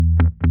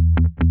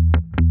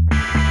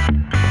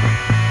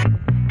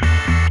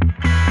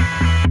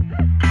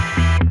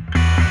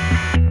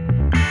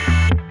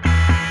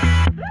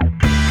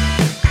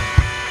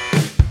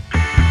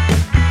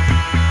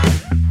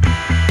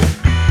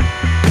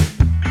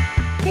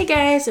Hey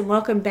guys, and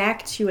welcome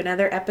back to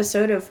another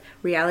episode of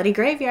Reality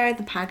Graveyard,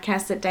 the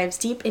podcast that dives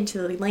deep into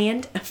the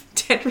land of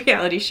dead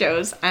reality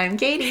shows. I'm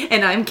Katie.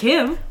 And I'm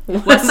Kim.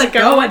 What's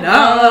going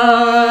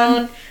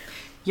on?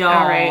 Y'all,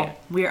 all right.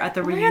 We're at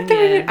the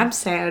reunion. I'm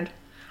sad.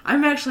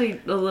 I'm actually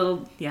I'm a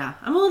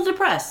little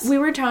depressed. We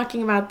were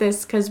talking about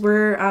this because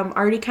we're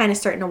already kind of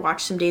starting to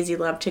watch some Daisy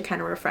Love to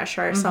kind of refresh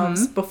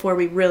ourselves before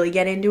we really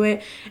get into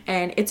it.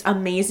 And it's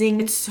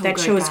amazing. It's so that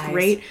good, show is guys.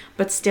 Great,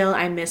 but still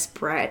I miss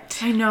Brett.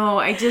 I know,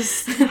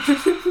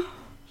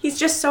 He's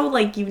just so,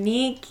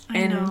 unique.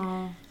 I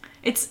know.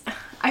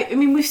 I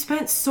mean, we've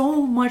spent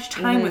so much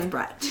time with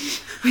Brett.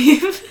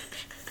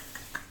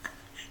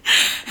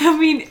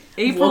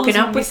 April woken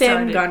up with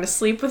him, gone to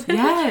sleep with him.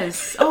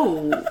 Yes.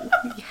 Oh,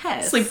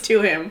 yes. Sleep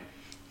to him.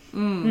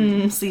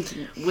 Sleep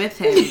with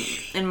him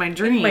in my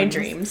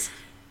dreams.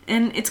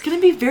 And it's going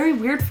to be very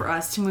weird for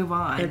us to move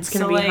on. It's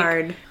going to be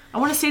hard. I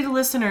want to say to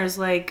listeners,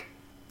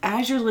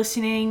 as you're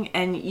listening,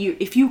 and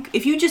if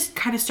you just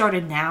kind of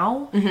started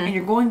now, and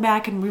you're going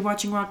back and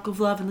rewatching Rock of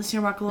Love and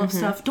listening to Rock of Love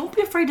stuff, don't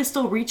be afraid to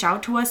still reach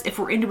out to us if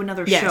we're into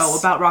another show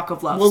about Rock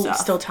of Love stuff. We'll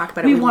still talk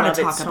about it. We want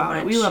to talk about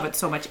it. We love it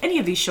so much. Any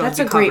of these shows That's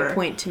a great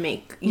point to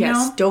make.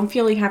 Yes. Don't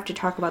feel you have to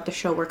talk about the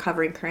show we're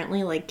covering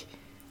currently.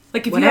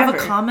 If you have a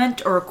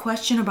comment or a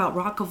question about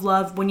Rock of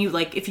Love, when you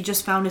if you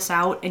just found us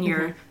out and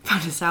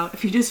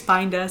if you just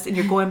find us and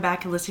you're going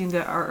back and listening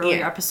to our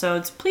earlier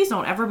episodes, please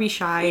don't ever be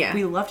shy. Yeah.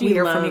 We love to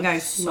hear from you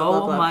guys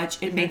so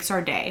much. It makes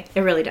our day.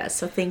 It really does.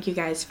 So thank you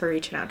guys for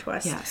reaching out to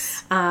us.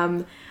 Yes.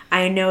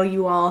 I know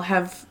you all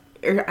have.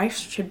 I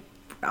should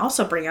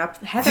also bring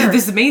up Heather.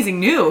 This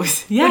amazing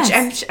news. Yes.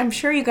 Which I'm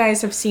sure you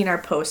guys have seen our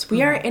post.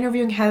 We are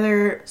interviewing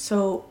Heather.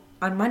 On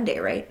Monday,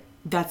 right?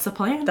 That's the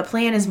plan. The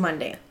plan is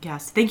Monday.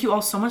 Yes. Thank you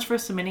all so much for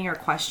submitting your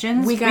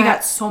questions. We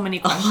got so many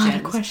questions. A lot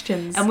of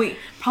questions. And we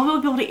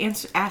probably will be able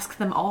to ask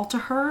them all to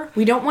her.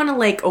 We don't want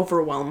to,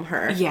 overwhelm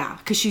her. Yeah,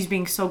 because she's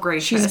being so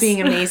gracious. She's being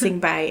amazing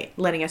by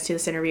letting us do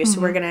this interview. So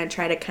we're going to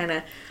try to kind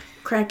of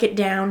crack it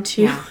down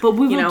to... Yeah, but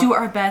we will do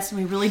our best, and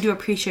we really do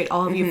appreciate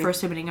all of you for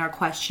submitting our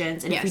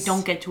questions. And if we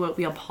don't get to it,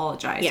 we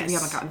apologize if we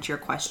haven't gotten to your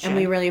question. And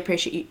we really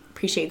appreciate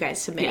you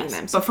guys submitting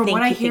them. So but from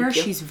what I hear,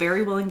 she's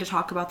very willing to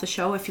talk about the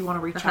show if you want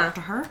to reach out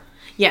to her.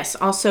 Yes.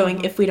 Also,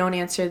 if we don't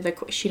answer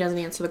she doesn't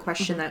answer the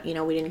question that, we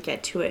didn't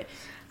get to it.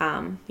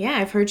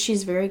 I've heard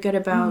she's very good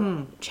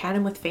about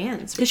chatting with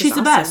fans. Because she's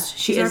the best.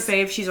 She's our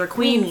fave. She's our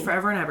queen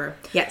forever and ever.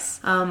 Yes.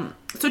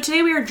 So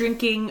today we are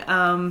drinking...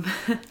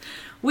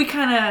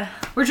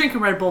 we're drinking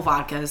Red Bull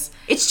vodkas.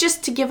 It's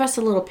just to give us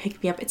a little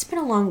pick-me-up. It's been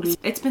a long week.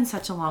 It's been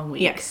such a long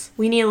week. Yes.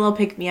 We need a little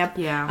pick-me-up.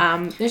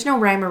 Yeah. There's no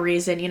rhyme or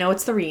reason.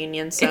 It's the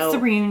reunion, so... It's the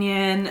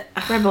reunion.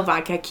 Red Bull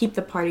vodka. Keep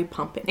the party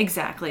pumping.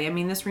 Exactly. I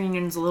mean, this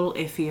reunion's a little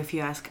iffy if you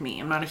ask me.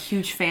 I'm not a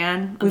huge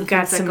fan of We've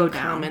got some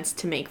comments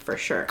to make for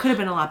sure. Could have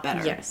been a lot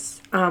better.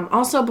 Yes.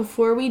 Also,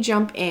 before we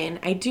jump in,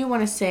 I do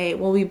want to say...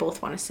 Well, we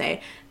both want to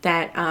say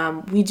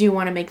that we do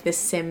want to make this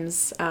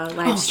Sims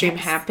live stream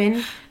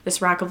happen. This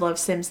Rock of Love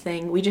Sims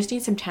thing. We just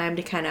need some time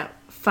to kind of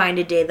find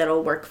a day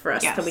that'll work for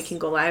us that we can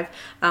go live.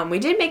 We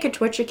did make a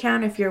Twitch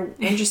account if you're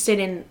interested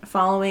in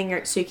following,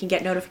 or so you can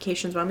get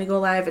notifications when we go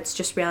live. It's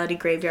just Reality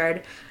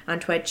Graveyard on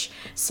Twitch.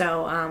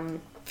 So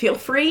feel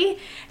free,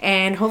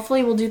 and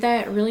hopefully we'll do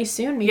that really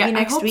soon. Maybe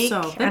next week.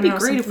 So. That'd be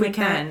great if we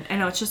can. I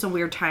know it's just a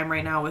weird time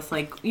right now with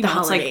the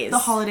holidays. It's the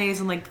holidays,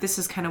 and this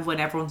is kind of when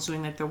everyone's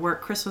doing their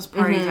work. Christmas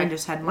parties. I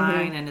just had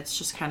mine, and it's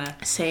just kind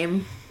of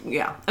same.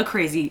 Yeah, a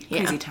crazy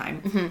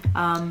time.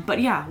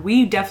 But yeah,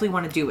 we definitely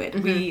want to do it.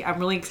 I'm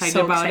really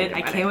excited about it.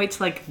 I can't wait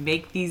to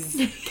make these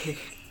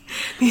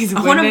these.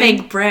 I want to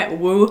make Brett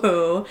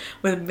woohoo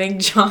with Big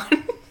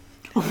John.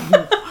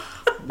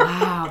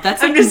 Wow,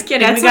 that's I'm just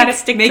kidding. We gotta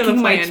stick to the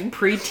plan. Making my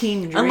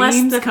preteen dreams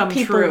unless the come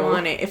people true.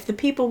 Want it. If the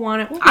people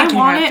want it, I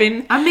want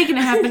it. I'm making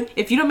it happen.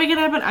 If you don't make it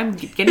happen,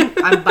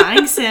 I'm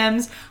buying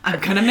Sims. I'm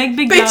gonna make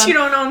Big John. Bitch, you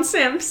don't own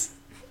Sims.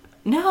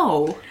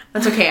 No.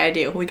 That's okay, I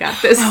do. We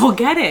got this. I will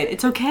get it.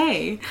 It's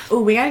okay.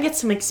 Oh, we gotta get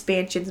some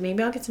expansions.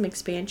 Maybe I'll get some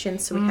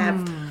expansions so we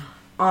have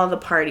all the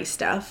party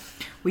stuff.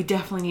 We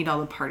definitely need all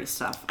the party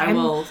stuff. I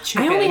will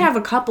chip in. I only have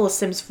a couple of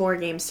Sims 4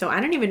 games, so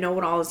I don't even know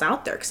what all is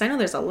out there, because I know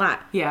there's a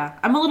lot. Yeah.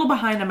 I'm a little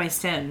behind on my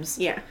Sims.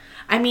 Yeah.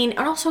 I mean,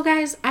 and also,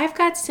 guys, I've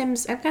got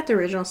Sims. I've got the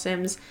original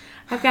Sims.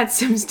 I've got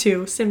Sims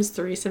 2, Sims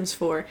 3, Sims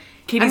 4.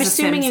 I'm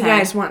assuming you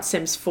guys want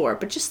Sims 4,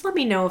 but just let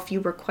me know if you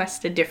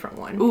request a different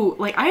one. Ooh,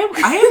 I am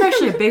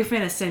actually a big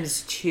fan of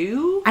Sims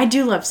 2. I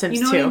do love Sims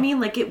 2. You know what I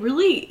mean? It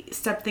really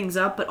stepped things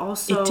up, but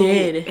also... It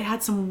did. It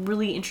had some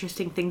really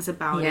interesting things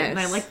about it. And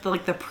I like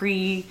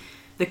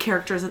the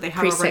characters that they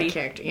have already.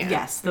 Character, yeah.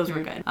 Yes, those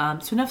were good.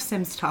 So enough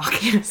Sims talk.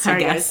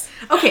 Sorry, guys.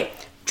 Okay,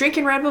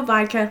 drinking Red Bull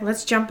vodka.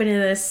 Let's jump into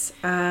this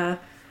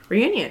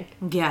reunion.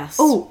 Yes.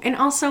 Oh, and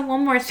also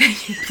one more thing.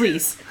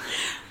 Please.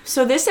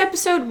 So this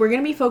episode, we're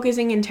going to be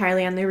focusing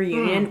entirely on the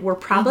reunion. We're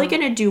probably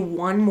going to do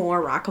one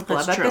more Rock of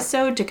Love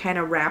episode to kind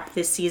of wrap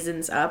this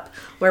season's up,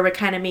 where we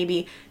kind of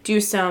maybe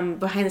do some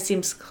behind the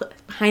scenes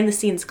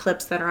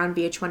clips that are on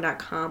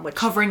VH1.com, which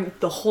covering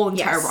the whole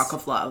entire Rock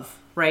of Love.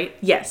 right?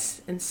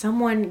 Yes. And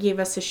someone gave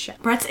us a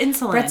shout. Brett's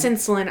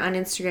Insulin on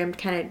Instagram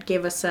kind of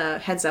gave us a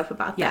heads up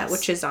about that,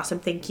 which is awesome.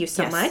 Thank you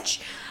so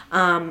much.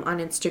 On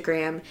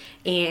Instagram.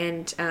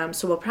 And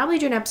so we'll probably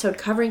do an episode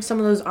covering some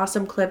of those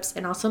awesome clips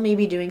and also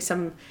maybe doing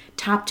some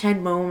top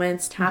 10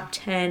 moments, top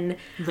 10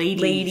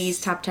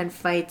 ladies, top 10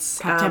 fights.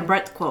 Top 10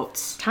 Brett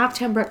quotes. Top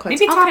 10 Brett quotes.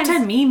 Maybe top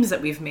 10 memes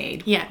that we've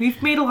made. Yeah.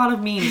 We've made a lot of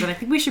memes, and I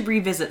think we should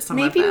revisit some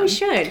of them. Maybe we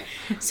should.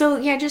 So,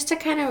 yeah, just to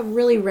kind of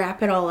really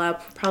wrap it all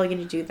up, we're probably going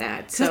to do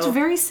that. So it's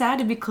very sad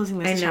to be closing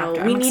this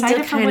chapter. We I'm need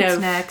excited to for what's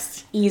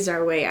next. Ease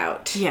our way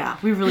out. Yeah,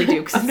 we really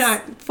do. I'm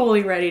not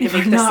fully ready to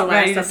make this the last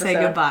ready to episode. say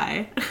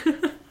goodbye.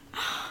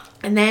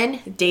 And then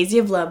Daisy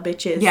of Love,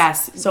 bitches.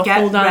 Yes. So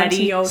hold on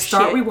to your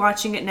Start shit.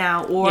 rewatching it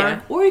now, or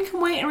you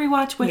can wait and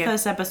rewatch with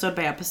us episode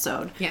by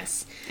episode.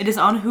 Yes. It is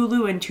on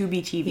Hulu and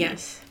Tubi TV.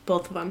 Yes,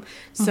 both of them.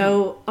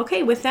 So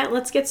okay, with that,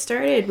 let's get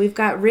started. We've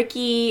got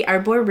Ricky, our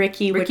boy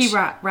Ricky.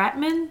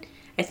 Ratman.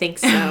 I think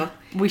so.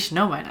 We should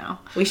know by now.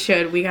 We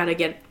should. We got to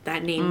get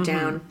that name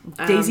down.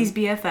 Daisy's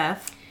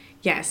BFF.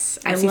 Yes,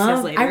 I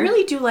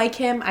really do like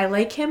him. I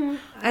like him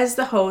as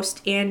the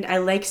host, and I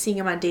like seeing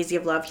him on Daisy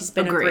of Love. He's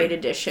been a great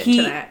addition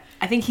to that.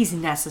 I think he's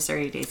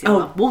necessary to Daisy of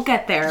Love. We'll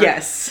get there.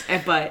 Yes.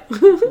 But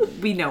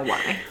we know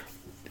why.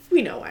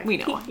 We know why.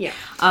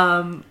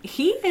 Yeah.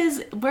 He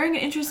is wearing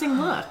an interesting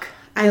look.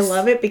 I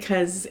love it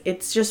because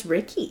it's just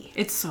Ricky.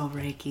 It's so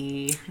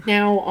Ricky.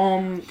 Now,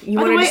 you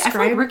want to describe... I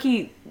feel like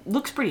Ricky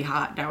looks pretty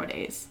hot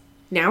nowadays.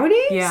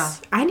 Nowadays? Yeah.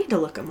 I need to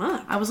look him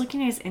up. I was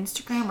looking at his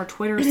Instagram or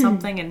Twitter or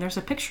something, and there's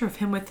a picture of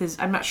him with his,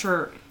 I'm not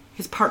sure,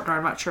 his partner.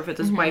 I'm not sure if it's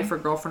his wife or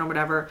girlfriend or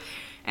whatever.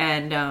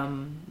 And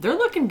they're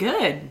looking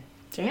good.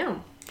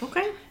 Damn.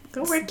 Okay.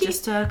 Go Ricky.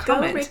 Just a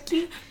comment. Go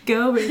Ricky.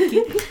 Go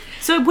Ricky.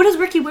 So what is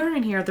Ricky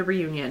wearing here at the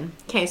reunion?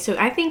 Okay, so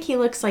I think he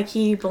looks like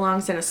he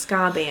belongs in a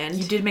ska band.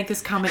 You did make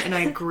this comment, and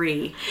I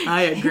agree.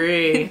 I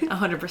agree.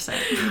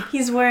 100%.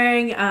 He's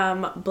wearing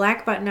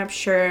black button-up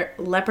shirt,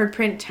 leopard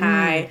print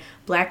tie,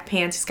 black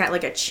pants. He's got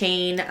like a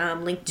chain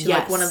linked to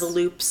like one of the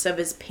loops of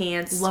his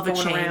pants. Love going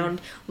a chain.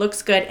 Around.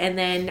 Looks good. And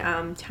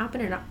then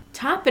topping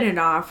it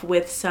off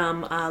with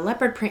some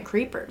leopard print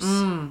creepers.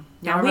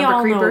 Now we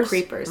all know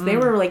creepers. They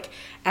were like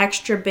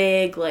extra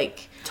big,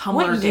 like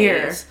Tumblr days.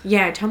 Year?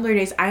 Yeah, Tumblr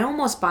days. I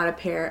almost bought a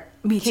pair.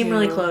 Came too.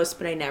 really close,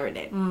 but I never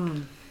did.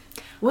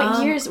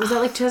 What years was that?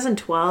 Like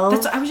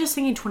 2012. I was just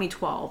thinking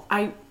 2012.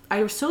 I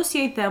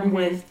associate them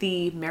with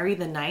the Marry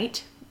the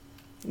Night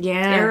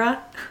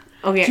era.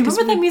 Oh yeah. Do you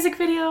remember that music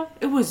video?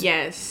 It was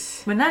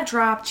when that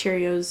dropped.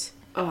 Cheerios.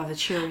 Oh, the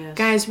Cheerios.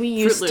 Guys, we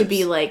used to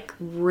be like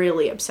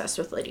really obsessed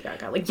with Lady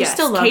Gaga. Like, we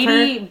still love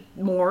Katie her.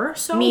 More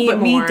so, me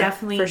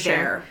definitely for there.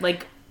 Sure.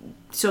 Like,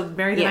 so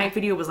Marry the Night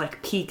video was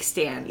like peak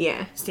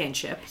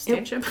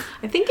Stanship.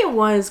 I think it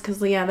was because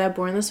that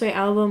Born This Way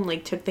album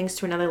like took things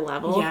to another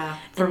level. Yeah,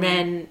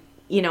 then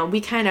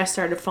we kind of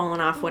started falling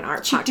off when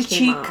Art Pop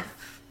came off.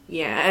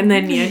 Yeah, and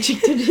then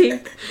cheek to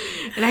cheek.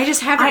 And I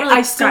just haven't really.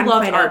 I still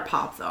loved Art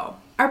Pop though.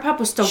 Art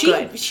Pop was still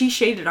good. She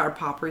shaded Art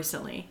Pop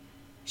recently.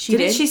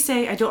 Didn't she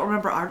say, I don't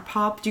remember Art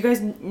Pop? Do you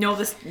guys know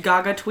this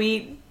Gaga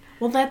tweet?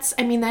 Well, that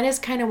is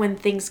kind of when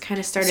things kind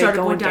of started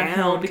going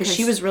downhill because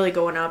she was really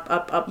going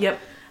up. Yep.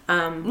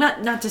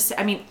 Not to say,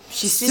 I mean,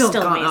 she's still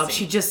gone amazing. Up.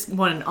 She just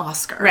won an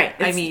Oscar. Right.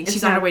 I mean,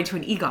 she's on her way to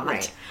an EGOT.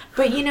 Right.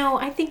 But,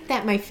 I think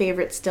that my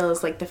favorite still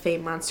is, like, the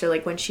Fame Monster.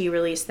 Like, when she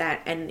released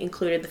that and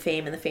included the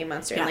Fame and the Fame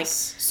Monster. Yes, and, like,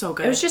 so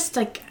good. It was just,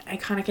 like,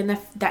 iconic. And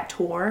that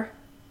tour.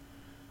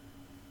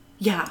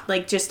 Yeah.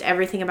 Like, just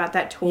everything about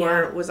that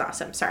tour was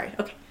awesome. Sorry.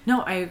 Okay.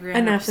 No, I agree. 100%.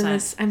 Enough of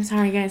this. I'm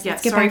sorry, guys. Yeah,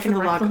 let's get sorry back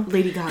for the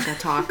Lady Gaga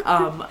talk.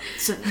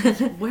 So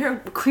where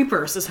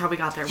Creepers is how we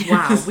got there.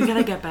 Wow, we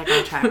gotta get back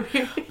on track.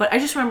 But I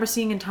just remember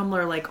seeing in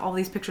Tumblr like all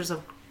these pictures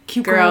of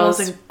cute girls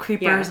and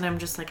creepers, and I'm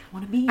just like, I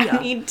want to be. I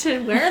need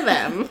to wear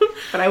them,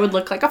 but I would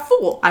look like a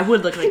fool.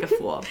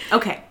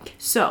 Okay,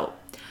 so.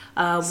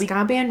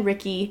 Ska Band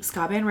Ricky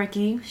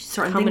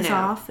starting things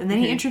off, and then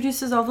he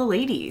introduces all the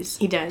ladies.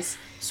 He does.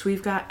 So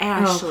we've got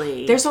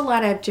Ashley. There's a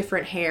lot of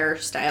different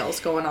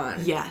hairstyles going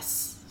on.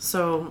 Yes.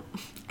 So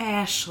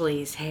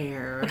Ashley's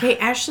hair. Okay,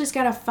 Ashley's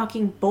got a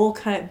fucking bowl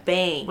cut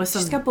bang.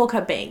 She's got bowl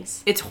cut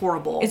bangs. It's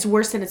horrible. It's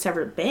worse than it's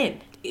ever been.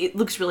 It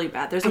looks really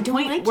bad. There's a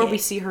point where we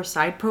see her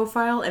side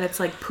profile, and it's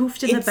like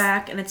poofed in the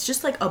back, and it's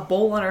just like a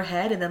bowl on her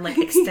head, and then like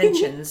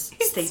extensions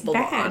stapled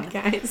on.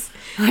 Guys.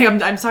 Like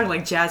I'm talking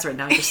like jazz right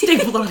now. Just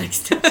stapled on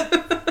extensions.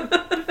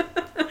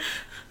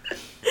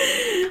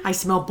 I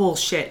smell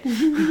bullshit.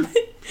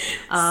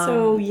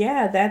 So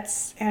yeah,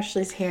 that's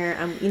Ashley's hair.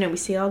 We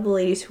see all the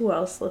ladies. Who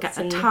else? Let's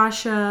see.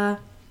 Natasha.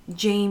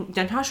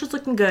 Natasha's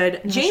looking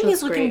good.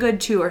 Jamie's looking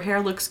good too. Her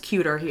hair looks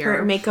cuter here.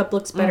 Her makeup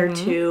looks better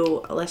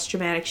too. Less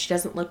dramatic. She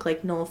doesn't look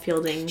like Noel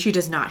Fielding. She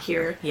does not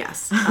here.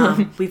 Yes.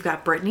 We've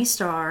got Brittany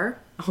Starr.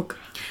 Oh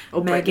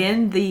God.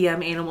 Megan, the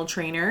animal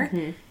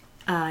trainer.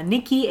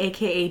 Nikki,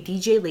 aka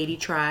DJ Lady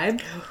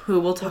Tribe, who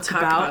we'll talk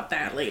about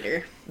that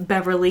later.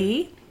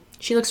 Beverly.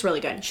 She looks really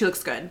good.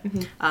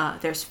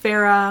 There's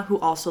Farrah, who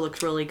also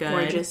looks really good.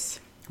 Gorgeous.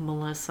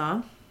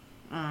 Melissa.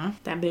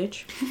 That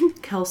bitch.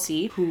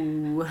 Kelsey,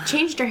 who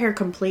changed her hair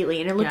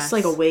completely, and it looks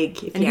like a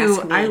wig, if you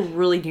ask me. I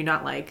really do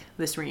not like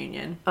this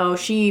reunion. Oh,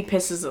 she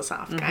pisses us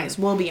off, guys.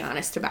 We'll be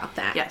honest about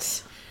that.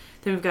 Yes.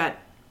 Then we've got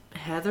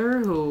Heather,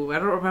 who I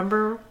don't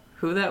remember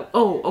who that...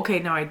 Oh, okay,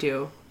 now I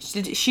do.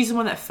 She's the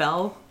one that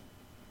fell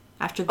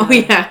after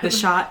the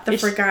shot. The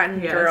forgotten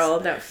girl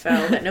that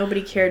fell, that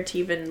nobody cared to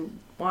even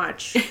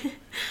watch. Then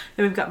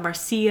we've got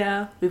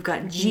Marcia, we've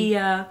got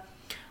Gia,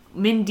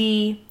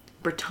 Mindy,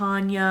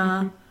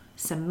 Britannia,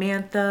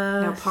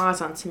 Samantha. Now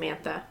pause on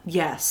Samantha.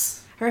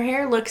 Yes. Her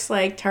hair looks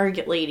like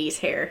Target lady's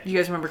hair. You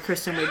guys remember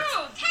Kristen Wiig?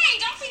 Oh, hey,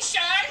 don't be shy.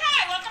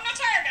 Hi, welcome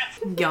to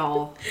Target.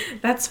 Y'all.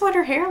 That's what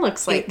her hair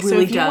looks like. It really so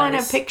if you does. want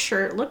a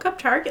picture, look up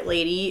Target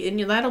lady, and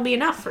that'll be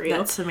enough for you.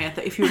 That's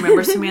Samantha. If you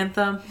remember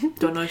Samantha,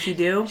 don't know if you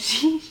do.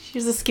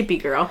 She's a Skippy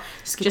girl.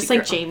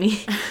 Like Jamie.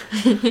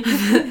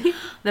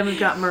 Then we've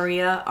got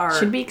Maria.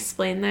 Should we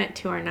explain that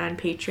to our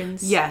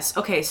non-patrons? Yes.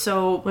 Okay,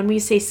 so... When we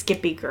say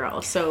Skippy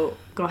girl, so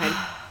go ahead.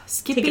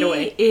 Skippy Take it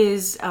away.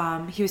 Is,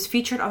 he was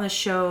featured on the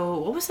show,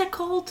 what was that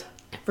called?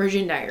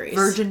 Virgin Diaries.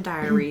 Virgin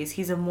Diaries.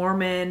 He's a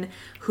Mormon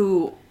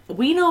who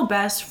we know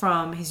best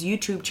from his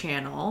YouTube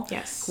channel.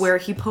 Yes. Where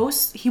he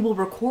will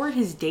record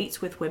his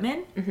dates with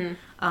women.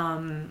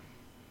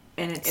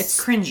 And it's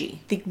cringy.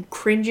 The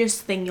cringiest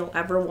thing you'll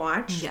ever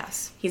watch.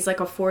 Yes. He's like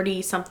a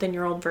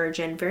 40-something-year-old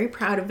virgin, very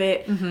proud of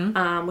it,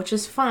 which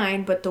is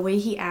fine, but the way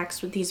he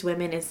acts with these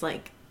women is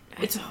like...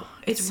 It's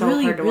so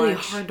really, really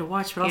hard to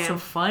watch, but also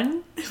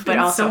fun. But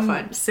also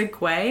fun. Sick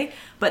way.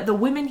 But the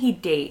women he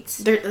dates...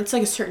 It's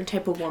like a certain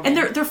type of woman.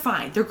 And they're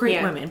fine. They're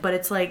great women. But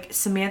it's like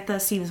Samantha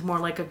seems more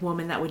like a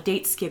woman that would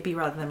date Skippy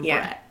rather than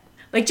Brett.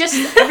 Like,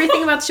 just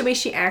everything about the way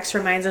she acts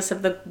reminds us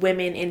of the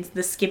women in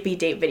the Skippy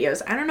date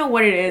videos. I don't know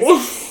what it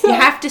is. You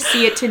have to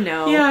see it to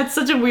know. Yeah, it's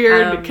such a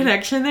weird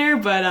connection there,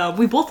 but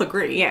we both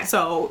agree. Yeah.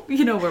 So,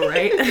 we're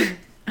right.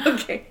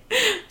 Okay.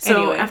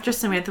 So, anyway. After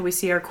Samantha, we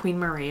see our Queen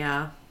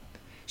Maria.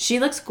 She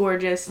looks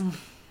gorgeous.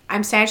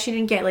 I'm sad she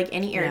didn't get,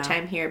 any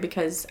airtime here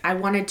because I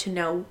wanted to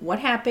know what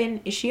happened.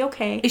 Is she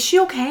okay? She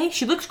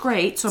looks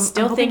great. So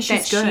I'm hoping think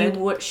that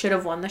she should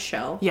have won the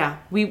show. Yeah.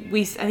 I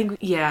think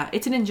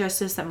it's an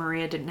injustice that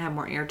Maria didn't have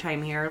more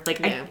airtime here.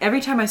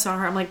 Every time I saw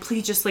her, I'm like,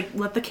 please just,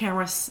 let the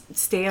camera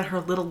stay on her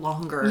a little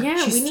longer.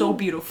 Yeah. She's so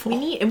beautiful.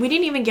 And we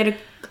didn't even get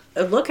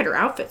a look at her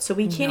outfit, so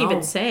we can't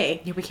even say.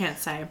 Yeah, we can't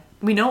say.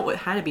 We know it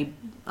had to be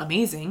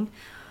amazing.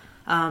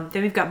 Then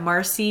we've got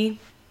Marcy.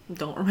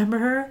 Don't remember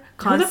her.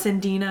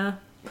 Constantina.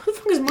 Who the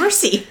fuck is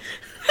Marcy?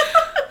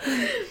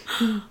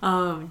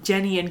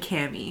 Jenny and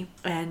Cammie.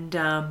 And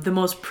the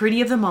most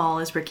pretty of them all,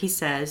 as Ricky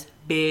says,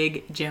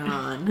 Big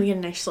John. We get a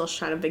nice little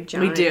shot of Big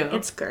John. We do.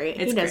 It's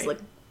great. He does look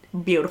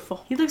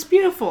beautiful. He looks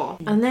beautiful.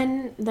 And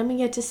then we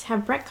get to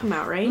have Brett come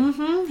out, right?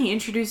 He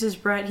introduces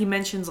Brett. He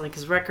mentions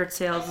his record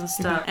sales and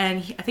stuff. And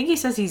I think he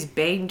says he's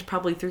banged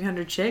probably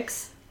 300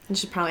 chicks.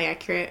 Which is probably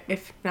accurate,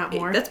 if not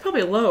more. That's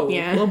probably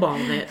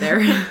lowballing it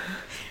there.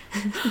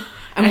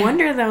 I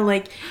wonder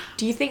though,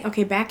 do you think,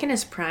 back in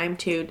his prime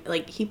too,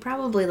 he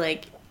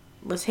probably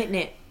was hitting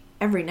it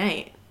every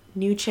night.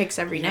 New chicks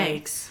every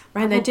night.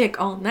 Ride that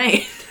dick all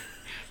night.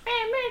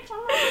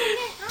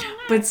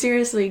 But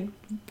seriously,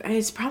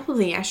 it's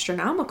probably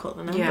astronomical,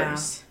 the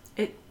numbers.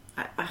 Yeah.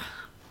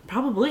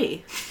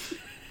 Probably.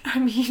 I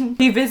mean,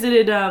 he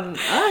visited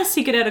us.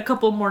 He could add a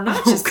couple more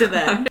notches to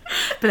that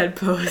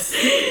bedpost.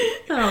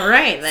 All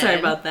right, then. Sorry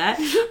about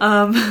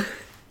that.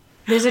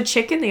 There's a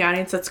chick in the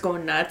audience that's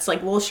going nuts.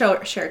 We'll share a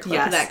clip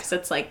of that because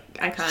it's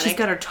iconic. She's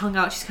got her tongue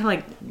out. She's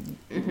kind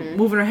of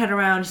moving her head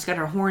around. She's got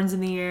her horns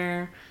in the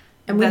air.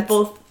 And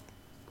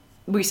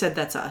we said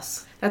that's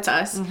us. That's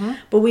us.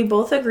 But we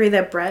both agree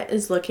that Brett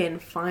is looking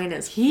fine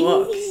as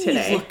fuck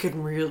today. He's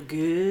looking real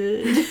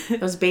good.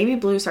 Those baby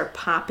blues are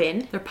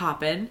popping. They're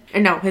popping.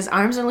 No, his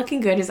arms are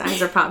looking good. His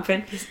eyes are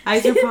popping. His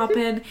eyes are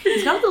popping.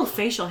 He's got a little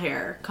facial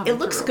hair coming It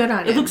looks through. good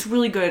on him. It looks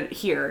really good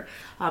here.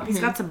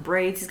 He's got some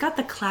braids. He's got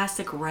the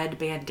classic red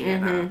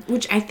bandana.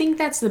 Which I think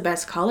that's the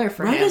best color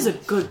for him. Red is a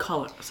good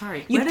color.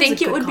 Sorry. You'd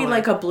think it would be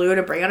a blue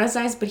to bring on his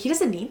eyes, but he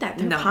doesn't need that.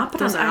 They're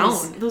popping on their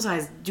own. Those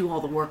eyes do all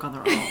the work on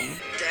their own.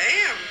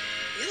 Damn,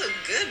 you look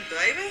good,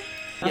 baby.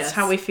 That's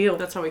how we feel.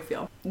 That's how we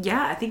feel.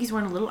 Yeah, I think he's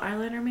wearing a little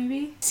eyeliner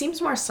maybe.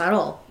 Seems more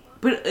subtle.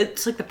 But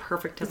it's the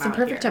perfect amount. It's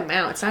the perfect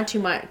amount. It's not too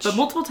much. But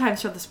multiple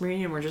times throughout this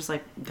reunion, we're just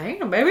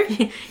damn,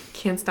 baby.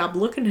 Can't stop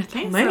looking at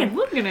that. Stop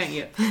looking at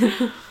you.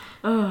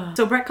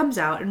 So Brett comes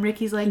out and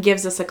Ricky's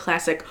gives us a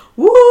classic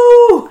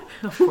woo.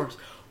 Of course.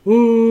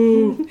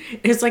 Woo.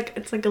 It's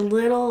like a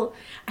little,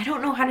 I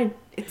don't know how to,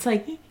 it's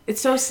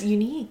so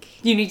unique.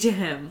 Unique to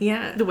him.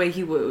 Yeah. The way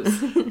he woos.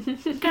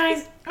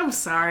 Guys, I'm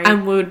sorry.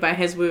 I'm wooed by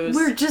his woos.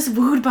 We're just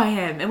wooed by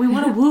him and we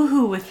want to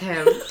woohoo with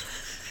him.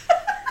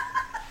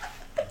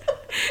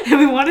 And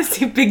we want to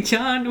see Big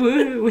John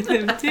woohoo with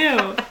him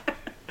too.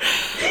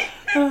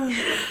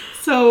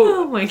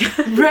 So, oh my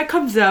God. Brett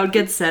comes out,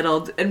 gets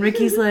settled, and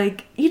Ricky's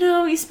like,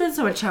 you spend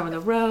so much time on the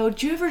road.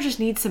 Do you ever just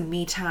need some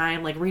me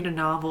time, read a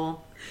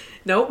novel?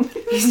 Nope.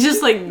 He's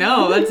just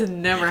no, that's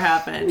never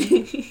happened.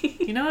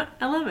 You know what?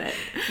 I love it.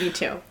 Me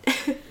too.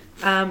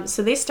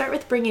 So they start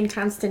with bringing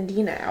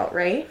Constantina out,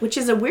 right? Which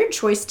is a weird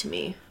choice to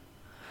me.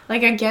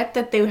 Like, I get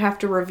that they have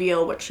to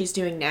reveal what she's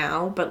doing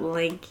now, but,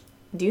 like,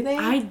 do they?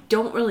 I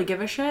don't really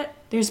give a shit.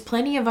 There's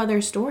plenty of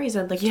other stories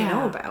I'd like to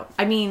know about.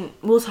 I mean,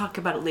 we'll talk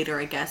about it later,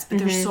 I guess, but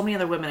there's so many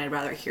other women I'd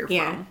rather hear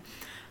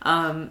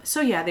from.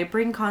 So yeah, they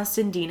bring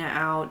Constantina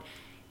out,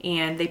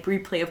 and they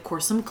replay, of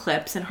course, some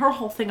clips, and her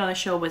whole thing on the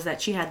show was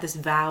that she had this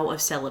vow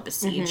of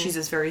celibacy, and she's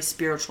this very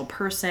spiritual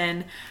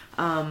person.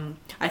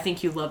 I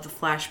think you love the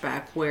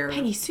flashback where...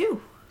 Peggy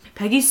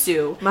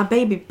Sue. My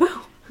baby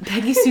boo.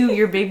 Peggy Sue,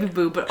 your baby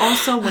boo. But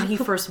also when he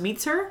first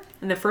meets her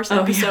in the first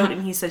episode,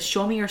 and he says,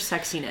 show me your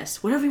sexiness,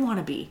 whatever you want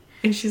to be.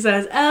 And she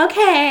says,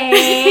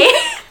 okay.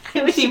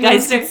 I wish you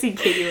guys could see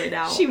Katie right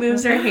now. She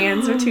moves her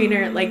hands between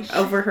her, like,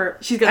 over her...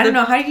 She's got, I don't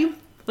know, how do you...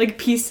 Like,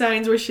 peace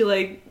signs where she,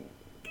 like...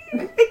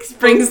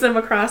 brings them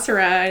across her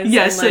eyes.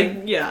 Yes, and,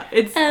 like, yeah.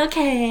 It's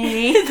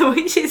okay. The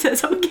way she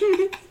says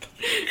okay.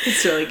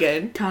 It's really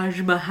good.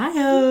 Taj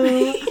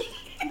Mahal.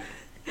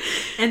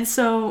 And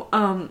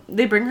so,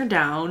 they bring her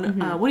down.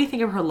 What do you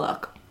think of her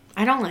look?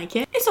 I don't like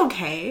it. It's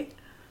okay.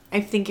 I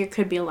think it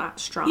could be a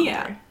lot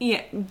stronger.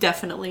 Yeah,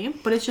 definitely.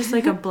 But it's just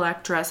like a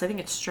black dress. I think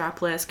it's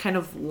strapless, kind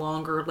of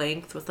longer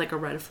length with like a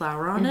red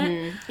flower on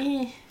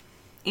it.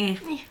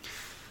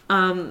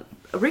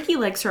 Ricky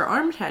likes her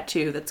arm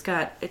tattoo that's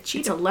got a cheetah.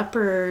 It's a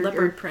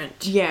leopard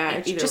print. Yeah,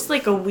 it's just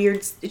like a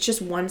weird... It's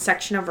just one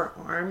section of her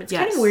arm. It's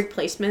kind of weird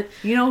placement.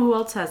 You know who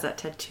else has that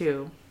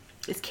tattoo?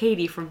 It's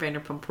Katie from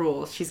Vanderpump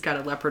Rules. She's got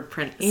a leopard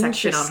print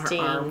section on her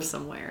arm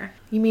somewhere.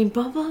 You mean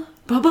Bubba?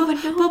 Bubba,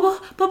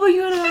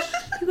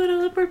 you got a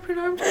leopard print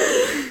arm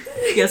tattoo?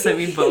 Yes, I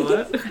mean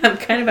Bubba. I'm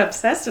kind of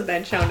obsessed with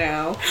that show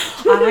now.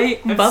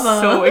 I am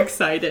so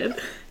excited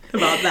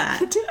about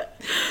that.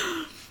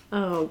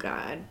 Oh,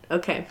 God.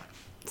 Okay.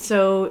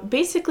 So,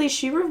 basically,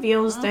 she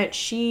reveals that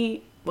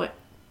she... What?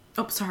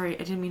 Oh, sorry. I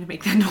didn't mean to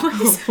make that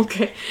noise. Oh,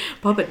 okay.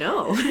 Bubba,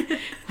 no.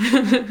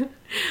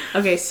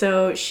 Okay,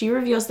 so she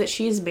reveals that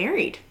she is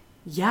married.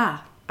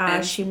 Yeah.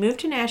 She moved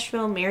to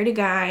Nashville, married a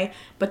guy,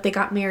 but they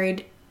got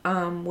married,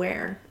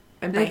 where?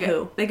 And by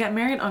who? They got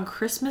married on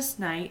Christmas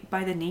night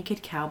by the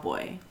Naked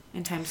Cowboy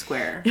in Times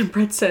Square. And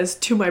Brett says,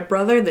 to my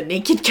brother, the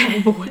Naked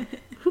Cowboy.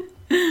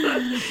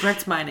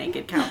 Brett's my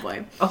naked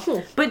cowboy.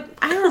 Oh. But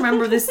I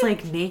remember this,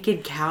 like,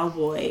 naked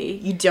cowboy.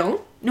 You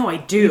don't? No, I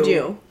do. You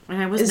do? And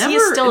I was Is never he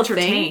still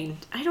entertained.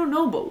 I don't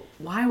know, but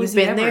why was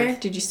You've he been ever... there?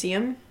 Did you see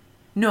him?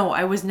 No,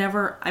 I was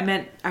never...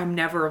 I'm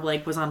never,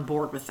 like, was on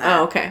board with that.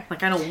 Oh, okay.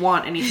 Like, I don't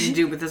want anything to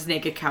do with this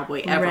naked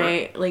cowboy ever.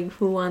 Right. Like,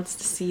 who wants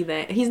to see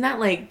that? He's not,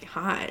 like,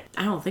 hot.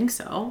 I don't think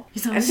so.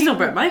 He's not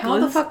Bret Michaels.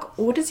 How the fuck...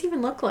 What does he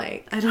even look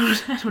like? I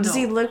don't know. Does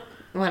he look...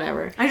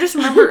 Whatever. I just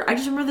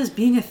remember this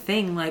being a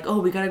thing. Like, oh,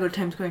 we gotta go to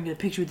Times Square and get a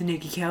picture with the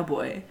naked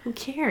cowboy. Who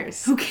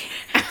cares? Who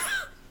cares?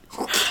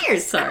 Who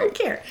cares? Sorry. I don't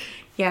care.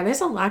 Yeah,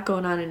 there's a lot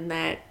going on in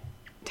that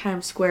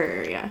Times Square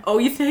area. Oh,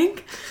 you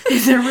think?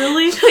 Is there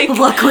really like,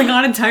 a lot going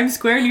on in Times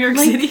Square, New York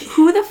City?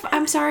 Who the...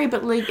 I'm sorry,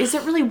 but, like, is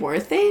it really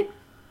worth it?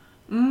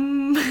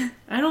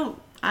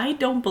 I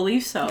don't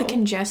believe so. The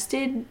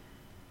congested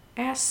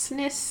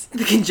assness?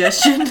 The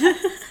congestion?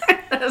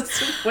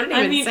 What did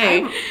I even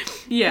say?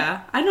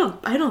 I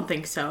don't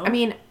think so. I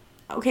mean,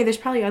 okay, there's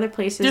probably other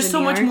places. There's in so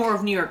New much York. more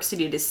of New York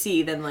City to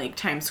see than like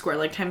Times Square.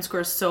 Like Times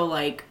Square is so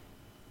like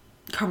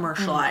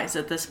commercialized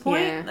at this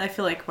point. Yeah. I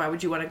feel like why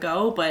would you want to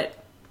go? But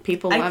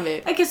people love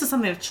it. I guess it's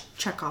something to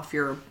check off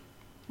your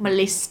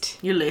list.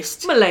 Your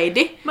list. My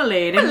lady. My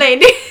lady. My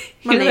lady.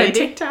 My You know lady.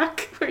 that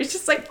TikTok where it's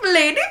just like, my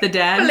lady. The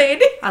dad. My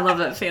lady. I love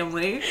that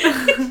family.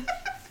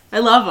 I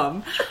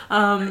love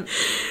them.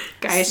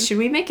 Guys, should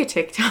we make a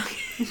TikTok?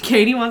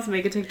 Katie wants to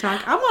make a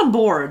TikTok. I'm on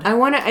board.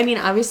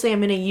 Obviously I'm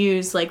going to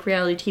use like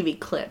reality TV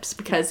clips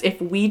because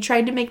if we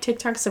tried to make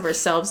TikToks of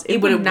ourselves, it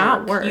would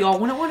not work. You all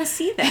wouldn't want to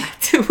see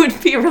that. It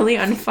would be really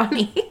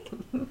unfunny.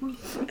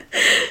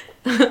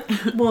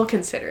 We'll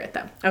consider it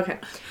though. Okay.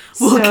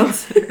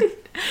 Consider it.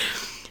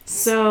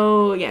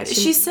 So, yeah.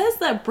 She says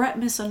that Brett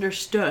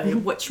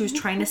misunderstood what she was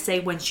trying to say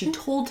when she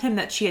told him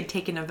that she had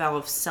taken a vow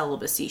of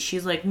celibacy.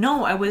 She's like,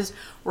 no, I was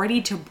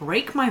ready to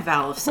break my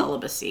vow of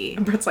celibacy.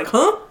 And Brett's like,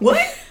 huh?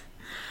 What?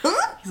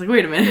 Huh? He's like,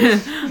 wait a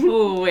minute.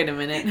 Oh, wait a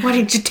minute. Why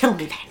didn't you tell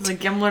me that? He's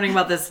like, I'm learning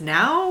about this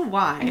now?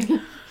 Why?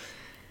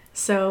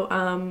 So,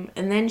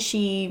 and then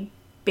she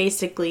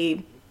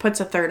basically puts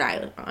a third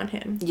eye on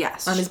him.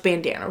 Yes. On his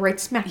bandana, right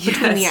smack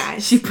between the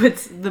eyes. She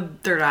puts the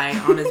third eye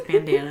on his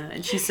bandana.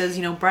 And she says,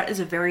 Brett is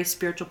a very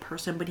spiritual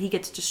person, but he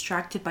gets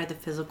distracted by the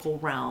physical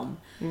realm.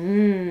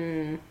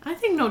 I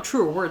think no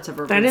truer words have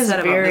ever been said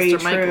about Mr. That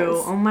is very true.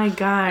 Michaels. Oh my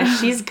gosh,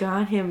 she's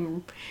got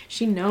him.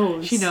 She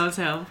knows. She knows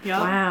him.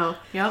 Yep. Wow.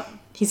 Yep.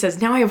 He says,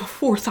 now I have a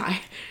fourth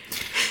eye.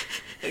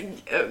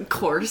 Of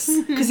course.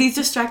 Because he's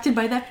distracted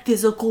by that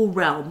physical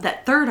realm.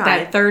 That third eye.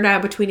 That third eye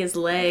between his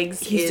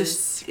legs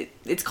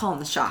it's calling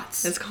the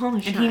shots. It's calling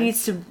the shots. And he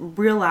needs to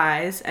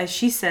realize, as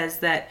she says,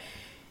 that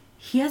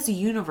he has a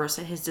universe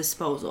at his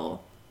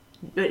disposal.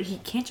 but he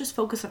can't just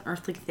focus on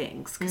earthly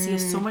things because he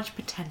has so much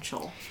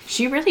potential.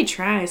 She really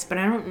tries, but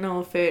I don't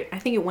know if I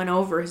think it went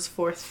over his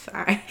fourth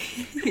eye.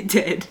 It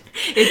did,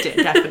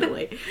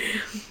 definitely.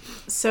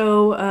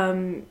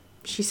 So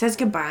she says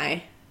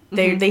goodbye.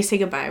 They say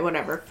goodbye,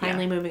 whatever.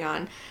 Finally moving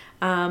on.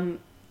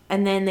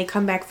 And then they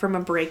come back from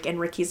a break, and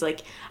Ricky's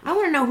like, I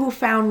want to know who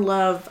found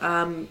love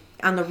on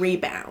the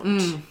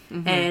rebound.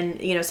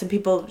 And, some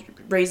people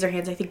raise their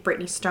hands. I think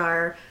Brittany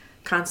Starr,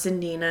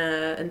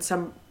 Constantina, and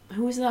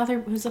who's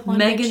the one?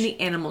 Megan,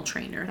 the animal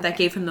trainer that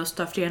gave him those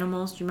stuffed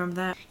animals. Do you remember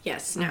that?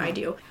 Yes, now I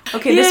do.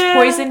 Okay, this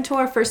Poison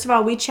tour, first of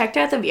all, we checked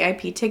out the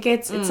VIP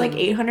tickets. It's like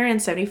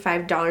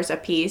 $875 a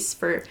piece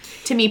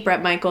to meet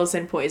Bret Michaels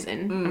and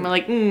Poison. And we're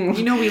like,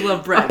 we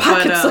love Bret. Our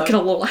pocket's looking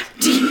a little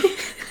empty.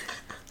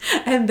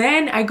 And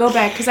then I go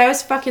back, because I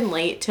was fucking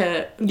late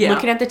to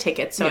looking at the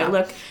tickets. So I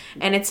look,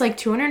 and it's like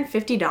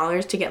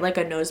 $250 to get like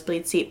a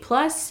nosebleed seat.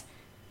 Plus,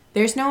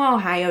 there's no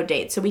Ohio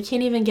date, so we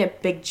can't even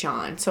get Big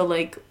John. So,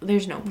 like,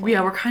 there's no point.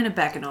 Yeah, we're kind of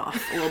backing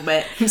off a little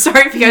bit. I'm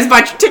sorry if you guys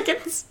bought your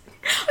tickets.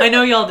 I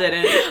know y'all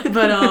didn't,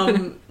 but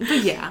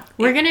yeah.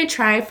 We're gonna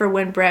try for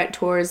when Bret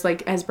tours,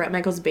 like, as Bret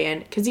Michaels'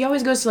 band, because he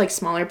always goes to, like,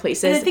 smaller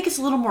places. And I think it's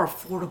a little more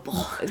affordable.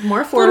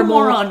 More affordable. A little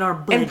more on our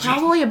budget. And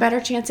probably a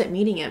better chance at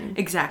meeting him.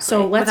 Exactly.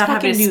 So let's without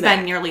fucking having to do spend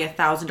that. nearly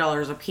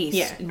 $1,000 a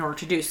piece in order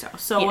to do so.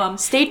 So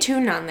stay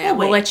tuned on that.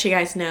 We'll let you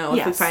guys know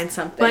if we find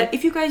something. But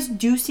if you guys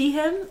do see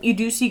him,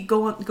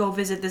 go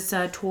visit this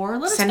tour,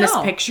 let us know. Send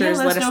us pictures.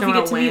 Let us know if you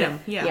get to when. meet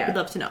him. Yeah, we'd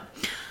love to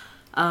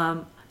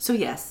know. So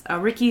yes,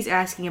 Ricky's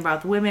asking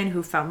about the women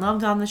who found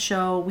love on the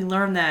show. We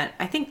learned that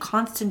I think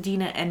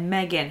Constantina and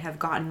Megan have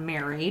gotten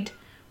married.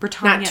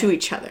 Britannia... Not to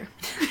each other.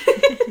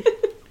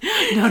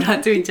 No,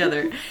 not to each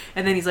other.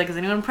 And then he's like, is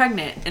anyone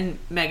pregnant? And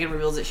Megan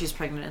reveals that she's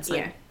pregnant. It's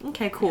like,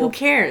 okay, cool. Who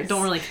cares?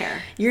 Don't really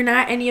care. You're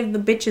not any of the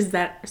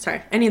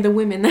any of the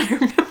women that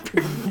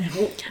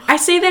remember. I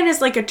say that as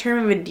like a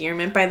term of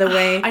endearment, by the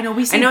way. I know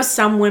I know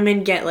some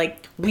women get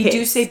like pissed. We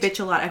do say bitch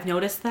a lot. I've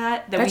noticed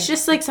that. That's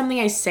just like something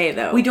I say,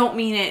 though. We don't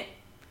mean it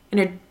in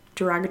a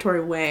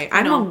derogatory way.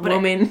 I'm a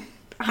woman.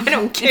 I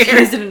don't care. You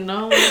guys didn't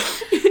know.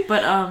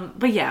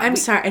 But yeah. I'm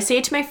sorry. I say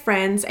it to my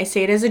friends. I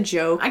say it as a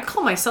joke. I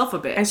call myself a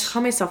bitch. I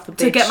call myself a bitch.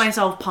 To get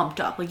myself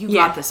pumped up. Like, you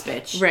got this,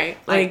 bitch. Right.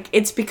 Like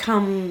it's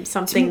become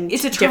something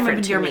it's a term of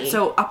endearment. To me.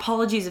 So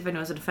apologies if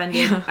anyone's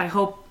offended. I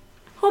hope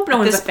no one's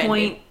at this offended.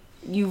 point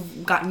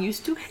you've gotten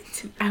used to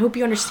it. I hope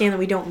you understand that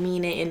we don't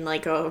mean it in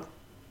like a...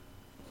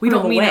 We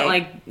don't mean it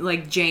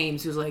like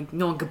James, who's like,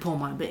 no one can pull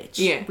my bitch.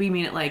 Yeah. We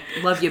mean it like,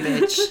 love you,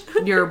 bitch.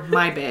 You're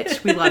my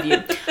bitch. We love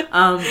you.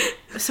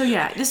 So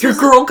yeah. Your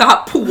girl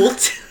got pulled.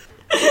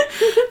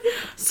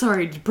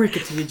 Sorry to break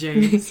it to you,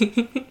 James.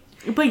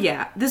 But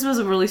yeah, this was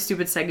a really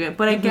stupid segment.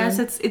 But I guess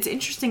it's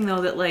interesting,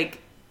 though, that, like,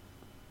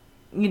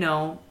 he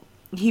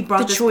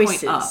brought this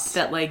point up.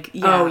 That, like,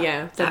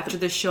 after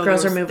the show, there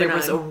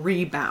was a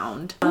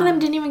rebound. Some of them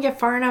didn't even get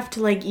far enough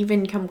to, like,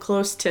 even come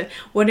close to...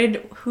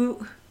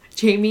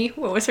 Jamie,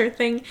 what was her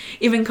thing?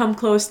 Even come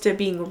close to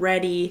being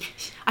ready.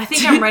 I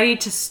think I'm ready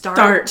to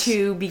start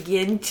to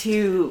begin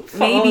to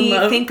maybe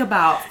think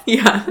about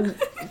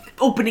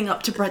opening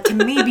up to Bret, to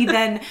maybe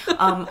then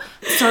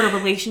start a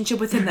relationship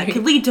with him that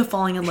could lead to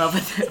falling in love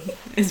with him,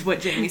 is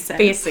what Jamie said.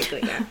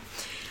 Basically, yeah.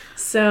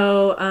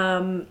 So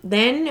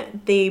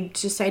then they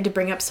decide to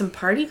bring up some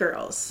party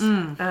girls.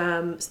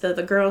 So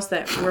the girls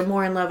that were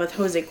more in love with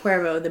Jose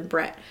Cuervo than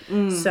Bret.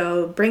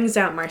 So brings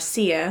out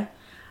Marcia,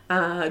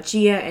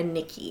 Gia, and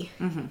Nikki,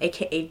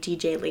 a.k.a.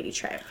 DJ Lady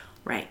Tribe.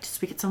 Right. So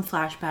we get some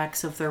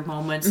flashbacks of their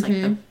moments, like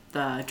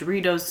the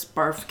Doritos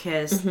barf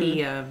kiss,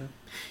 the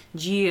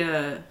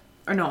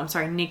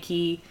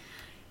Nikki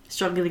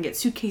struggling to get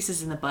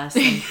suitcases in the bus,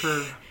 and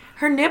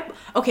her nipple.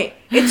 Okay,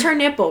 it's her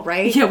nipple,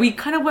 right? Yeah, we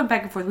kind of went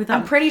back and forth.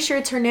 I'm pretty sure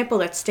it's her nipple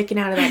that's sticking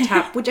out of that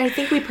top, which I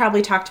think we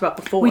probably talked about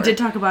before. We did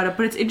talk about it,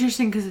 but it's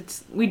interesting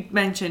because we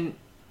mentioned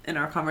in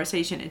our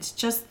conversation, it's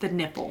just the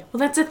nipple. Well,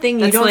 that's the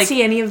thing. You don't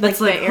see any of the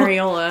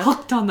areola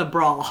hooked on the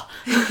bra.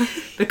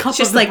 The cup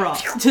of the bra,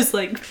 just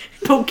like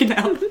poking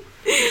out,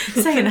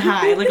 saying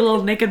hi, like a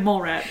little naked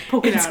mole rat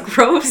poking out. It's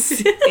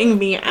grossing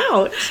me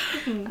out.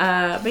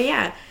 But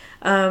yeah,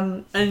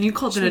 and you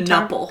called it a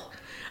nipple.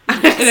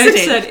 And I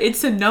said,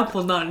 it's a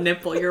nipple, not a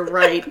nipple. You're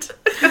right.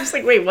 I was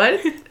like, wait,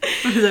 what?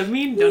 What does that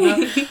mean? Don't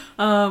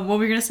know. What were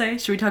we going to say?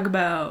 Should we talk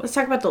about... Let's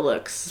talk about the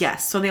looks.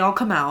 Yes. So they all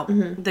come out.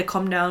 They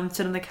come down,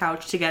 sit on the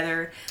couch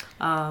together.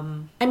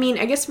 I mean,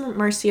 I guess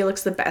Marcia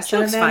looks the best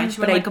out of them. She looks fine.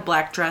 She wore like a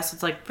black dress.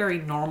 It's like very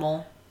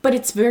normal. But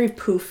it's very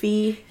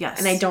poofy. Yes.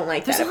 And I don't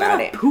like that about it. There's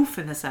a lot of poof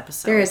in this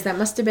episode. There is. That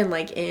must have been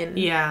like in...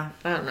 Yeah.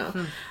 I don't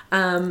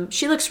know.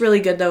 She looks really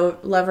good though.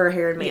 Love her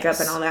hair and makeup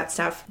and all that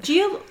stuff.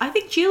 I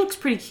think Gia looks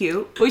pretty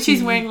cute. But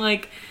she's wearing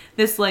like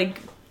this like,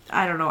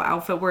 I don't know,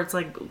 outfit where it's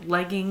like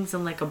leggings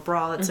and like a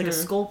bra that's like a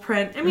skull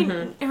print. I mean,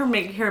 her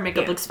hair and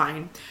makeup looks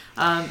fine.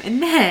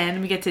 And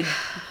then we get to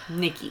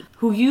Nikki,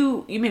 who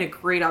you made a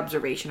great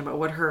observation about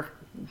what her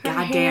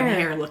goddamn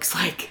hair looks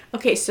like.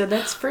 Okay, so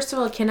that's, first of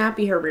all, it cannot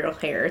be her real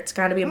hair. It's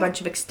got to be a bunch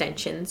of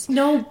extensions.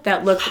 No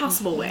that look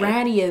possible way.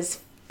 ratty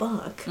as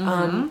fuck.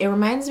 It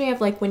reminds me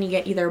of like when you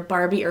get either a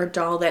Barbie or a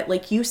doll that,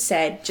 like you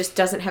said, just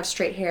doesn't have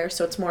straight hair,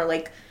 so it's more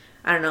like,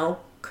 I don't know,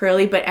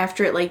 curly, but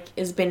after it like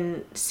has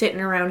been sitting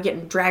around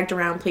getting dragged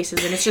around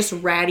places and it's just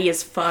ratty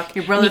as fuck.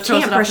 Your brother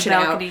throws it off the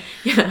balcony.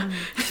 Yeah.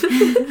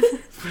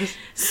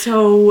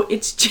 So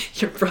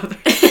it's your brother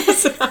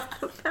throws it off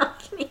the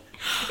balcony.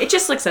 It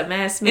just looks a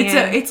mess,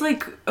 man. It's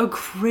like a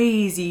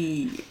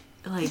crazy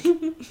like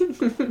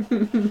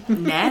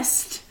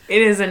nest.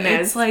 It is a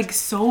nest. It's like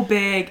so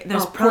big.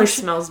 There's probably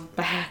smells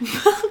bad.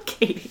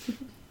 Katie.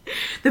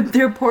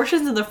 There are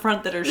portions in the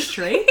front that are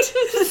straight,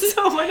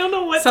 so I don't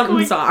know what's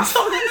Something's off.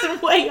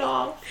 Something's way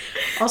off.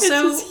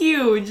 Also, it's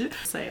huge.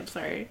 I'm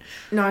sorry.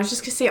 No, I was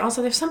just gonna say.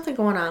 Also, there's something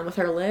going on with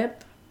her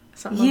lip.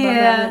 Something above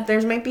that lip.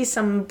 There might be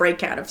some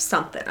breakout of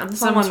something. I'm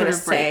some sort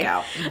of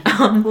breakout.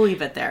 We'll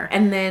leave it there.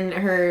 And then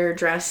her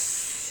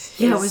dress.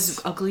 Yeah, it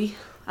was ugly.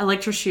 I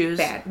liked her shoes.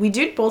 Bad. We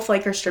did both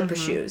like her stripper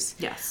shoes.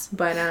 Yes.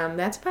 But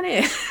that's about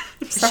it.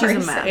 She's a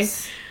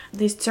mess.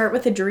 They start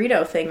with the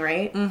Dorito thing,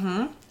 right?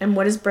 Mm-hmm. And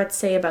what does Brett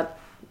say about,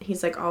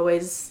 he's like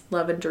always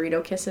loving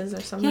Dorito kisses or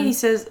something? Yeah, he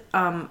says,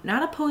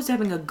 not opposed to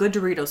having a good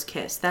Doritos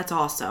kiss. That's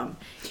awesome.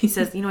 He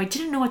says, I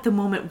didn't know at the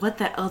moment what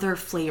that other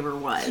flavor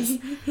was.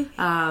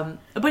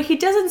 But he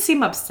doesn't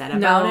seem upset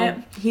about it.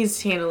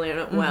 He's handling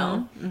it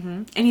well.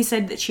 Mm-hmm. And he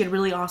said that she had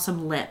really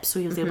awesome lips, so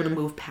he was able to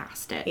move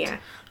past it. Yeah.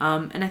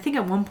 And I think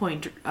at one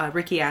point,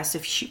 Ricky asked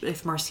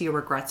if Marcia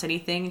regrets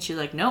anything, and she's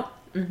like, nope.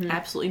 Mm-hmm.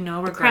 Absolutely no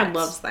regrets. The crowd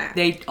loves that.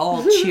 They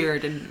all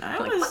cheered, and I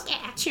was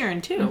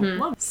cheering too.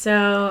 Mm-hmm.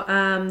 So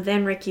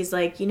then Ricky's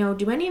like,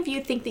 do any of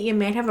you think that you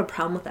might have a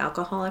problem with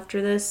alcohol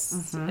after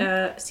this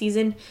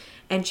season?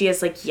 And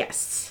Gia's like,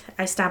 yes,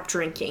 I stopped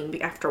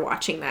drinking after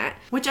watching that.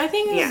 Which I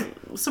think is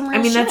some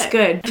real shit. That's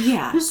good.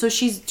 Yeah, so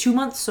she's 2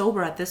 months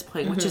sober at this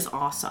point, which is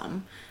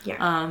awesome.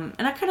 Yeah.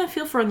 And I kind of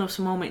feel for her in this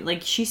moment.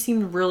 Like, she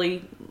seemed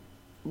really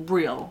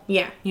real.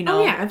 Yeah.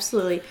 Oh, yeah,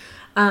 absolutely.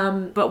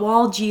 But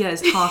while Gia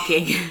is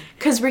talking,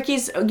 because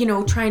Ricky's,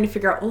 trying to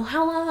figure out,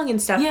 how long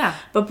and stuff. Yeah.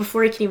 But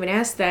before he can even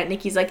ask that,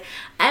 Nikki's like,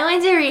 I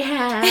went to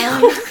rehab.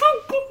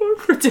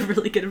 It's a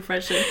really good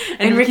impression.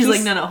 And Ricky's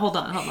like, no, hold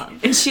on.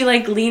 And she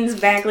like leans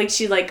back, like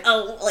she like,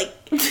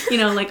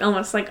 like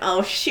almost like,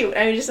 oh shoot,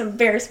 I just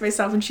embarrassed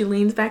myself. And she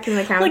leans back in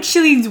the couch. Like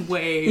she leans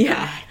way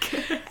back.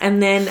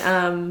 And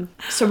then,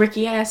 so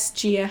Ricky asks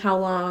Gia, how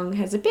long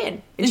has it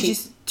been? And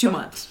she's 2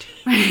 months.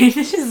 Right?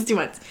 She's 2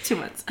 months. 2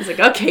 months. I was like,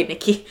 okay,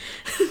 Nikki.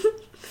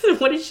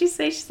 What did she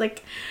say? She's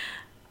like,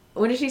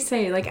 what did she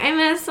say? Like, I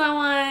met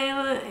someone.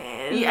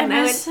 I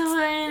met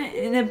someone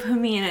and they put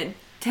me in a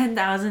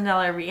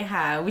 $10,000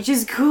 rehab, which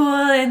is cool,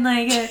 and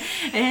like,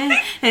 and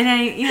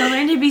I,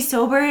 learned to be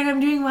sober, and I'm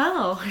doing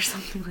well, or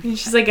something like that.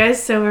 She's like, I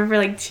was sober for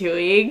like 2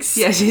 weeks.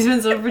 Yeah, she's been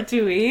sober for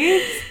 2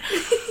 weeks.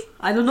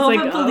 I don't know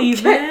if I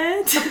believe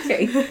it.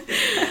 Okay.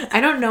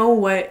 I don't know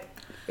what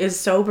is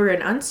sober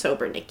and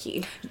unsober,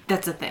 Nikki.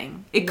 That's a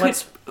thing.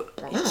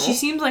 She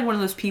seems like one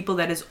of those people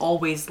that is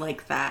always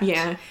like that.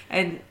 Yeah.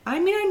 And I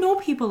know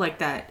people like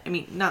that. I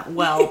mean, not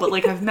well, but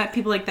like I've met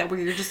people like that where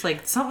you're just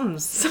like,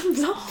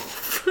 something's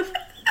off.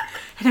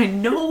 And I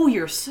know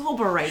you're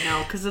sober right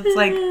now because it's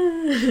like.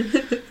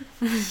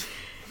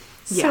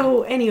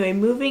 So anyway,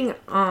 moving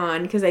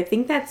on, because I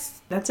think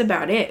that's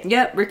about it.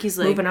 Yep, Ricky's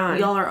like, moving on.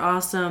 Y'all are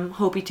awesome.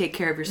 Hope you take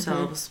care of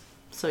yourselves. Mm-hmm.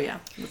 So yeah,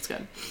 that's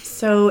good.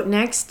 So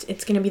next,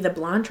 it's gonna be the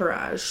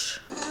Blonderage.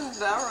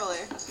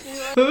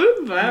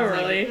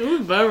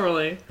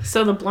 Beverly.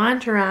 So the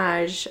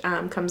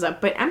Blonderage comes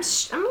up, but I'm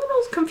a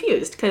little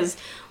confused because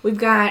we've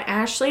got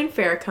Ashley and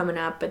Farrah coming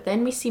up, but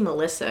then we see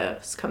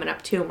Melissa's coming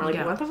up too, and we're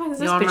like, what the fuck is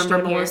this bitch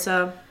doing here?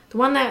 Melissa? The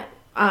one that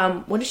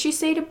what did she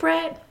say to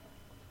Brett?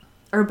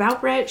 Or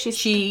about Brett?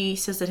 She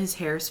says that his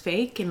hair is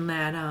fake and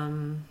that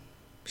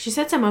she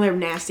said some other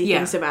nasty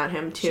things about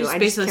him too. I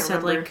basically just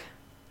can't remember. Like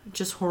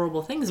just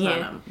horrible things about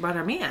him, about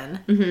our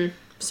man. Mm-hmm.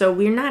 So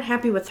we're not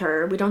happy with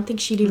her. We don't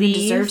think she even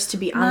deserves to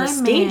be on the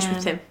stage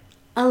with him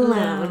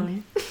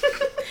alone.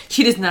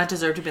 She does not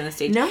deserve to be on the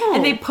stage. No,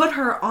 and they put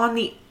her on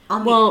the.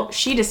 Well,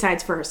 she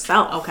decides for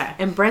herself. Okay,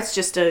 and Brett's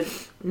just a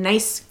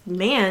nice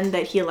man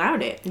that he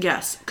allowed it.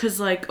 Yes, because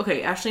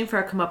Ashley and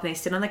Farrah come up and they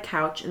sit on the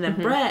couch, and then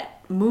Brett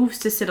moves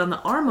to sit on the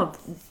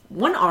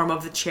one arm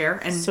of the chair,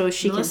 and so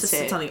Melissa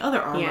sits on the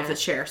other arm of the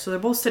chair. So they're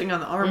both sitting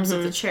on the arms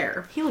of the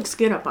chair. He looks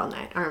good up on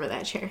that arm of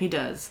that chair. He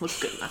does. Looks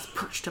good. That's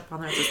perched up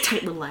on there. It's a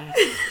tight little ass.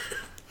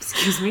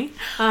 Excuse me.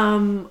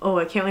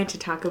 I can't wait to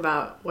talk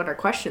about what our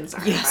questions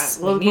are. Yes,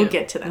 we'll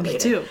get to that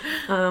later. Me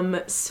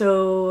too.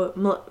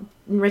 So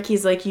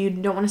Ricky's like, you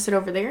don't want to sit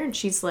over there? And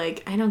she's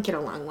like, I don't get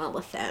along well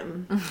with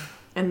them.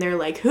 And they're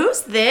like,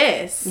 who's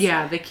this?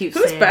 Yeah, they keep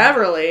saying. Who's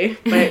Beverly?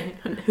 But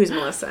who's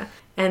Melissa?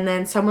 And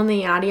then someone in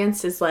the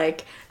audience is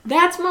like,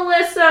 that's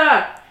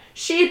Melissa!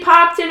 She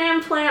popped an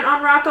implant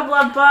on Rock of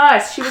Love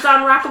Bus. She was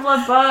on Rock of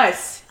Love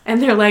Bus.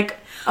 And they're like,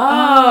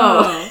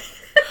 oh.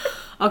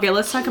 Okay,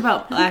 let's talk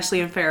about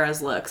Ashley and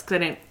Farrah's looks,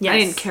 because I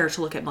didn't care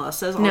to look at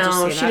Melissa's. I'll just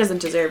say that. She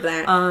doesn't deserve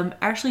that.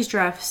 Ashley's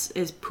dress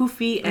is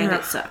poofy and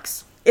it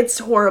sucks. It's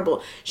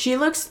horrible. She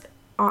looks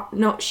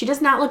no, she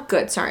does not look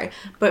good, sorry.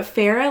 But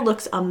Farrah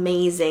looks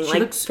amazing. She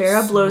looks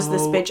Farrah blows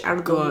this bitch out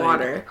of the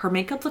water. Her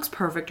makeup looks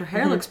perfect. Her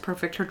hair looks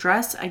perfect. Her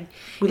dress,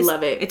 we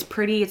love it. It's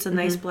pretty. It's a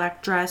nice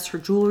black dress. Her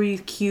jewelry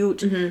is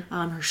cute.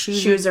 Her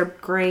shoes are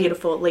great.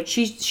 Beautiful. Like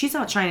she's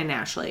outshining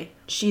Ashley.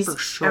 She's for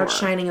sure.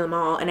 Outshining them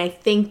all. And I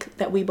think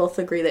that we both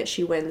agree that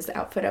she wins the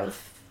outfit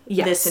of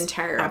this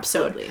entire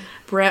episode. Absolutely.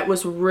 Brett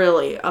was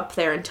really up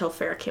there until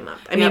Farrah came up.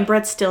 I mean,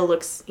 Brett still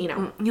looks, he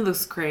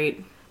looks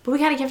great. But we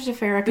gotta give it to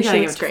Farrah because she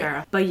looks great.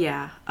 But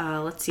yeah,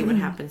 let's see what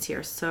happens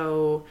here.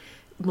 So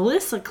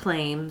Melissa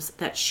claims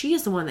that she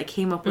is the one that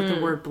came up with the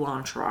word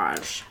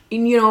blanchage.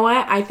 And you know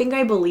what? I think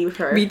I believe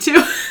her. Me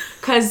too.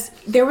 Because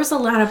there was a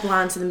lot of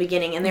blondes in the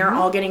beginning, and they were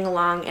all getting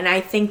along, and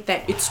I think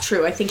that it's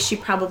true. I think she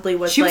probably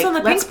was like,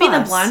 let's be the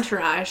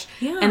blanchage.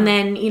 Yeah. And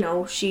then,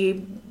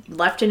 she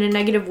left in a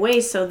negative way,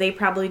 so they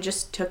probably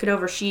just took it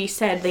over. She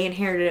said they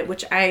inherited it,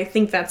 which I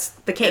think that's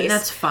the case. And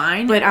that's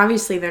fine. But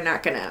obviously they're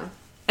not gonna...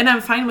 And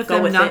I'm fine with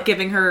them not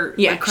giving her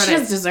credit. She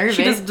doesn't deserve it.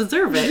 She doesn't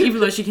deserve it, even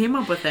though she came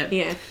up with it.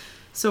 Yeah.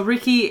 So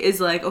Ricky is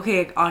like,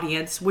 okay,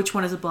 audience, which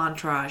one is a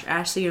blanchage?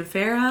 Ashley and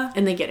Farrah?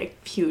 And they get a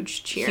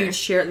huge cheer. And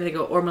then they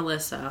go, or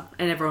Melissa.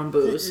 And everyone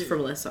boos for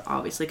Melissa,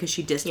 obviously, because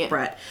she dissed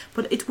Brett.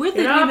 But it's weird that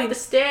they don't the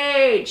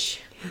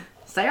stage.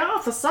 Stay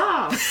off the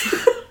sauce.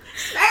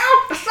 Stay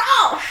off the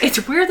sauce.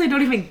 It's weird they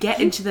don't even get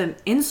into the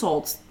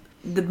insults.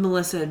 The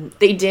Melissa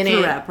they didn't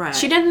threw at Brett.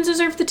 She didn't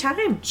deserve the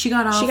time. She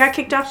got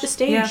kicked off the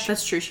stage. Yeah,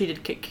 that's true. She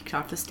did get kicked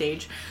off the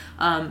stage.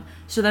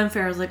 So then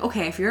Farrah's like,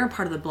 okay, if you're a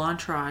part of the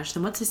blanchage,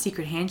 then what's a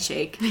secret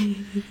handshake?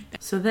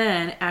 So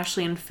then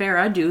Ashley and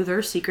Farrah do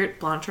their secret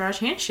blanchage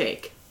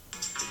handshake.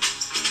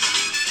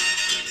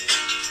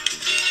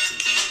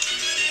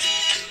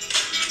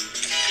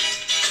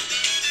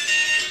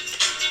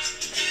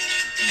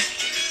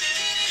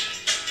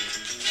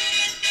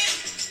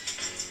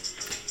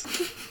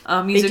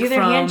 They do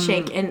their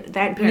handshake, and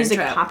that music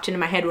popped into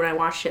my head when I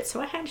watched it,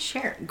 so I had to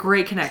share it.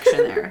 Great connection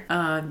there.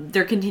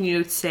 They're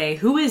continuing to say,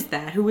 "Who is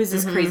that? Who is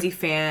this crazy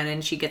fan?"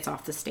 And she gets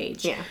off the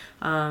stage. Yeah.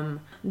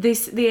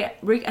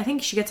 I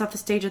think she gets off the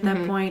stage at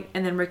that point,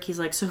 and then Ricky's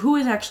like, "So who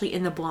is actually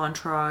in the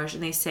blanchage?"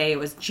 And they say it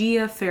was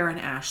Gia, Farrah, and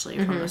Ashley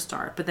from the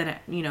start. But then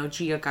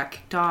Gia got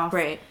kicked off,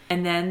 right?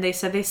 And then they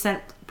said they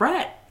sent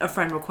Brett a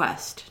friend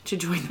request to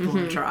join the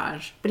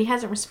blanchage, but he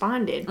hasn't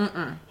responded.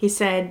 He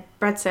said,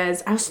 Brett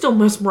says, "I was still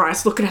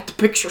mesmerized looking at the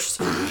pictures."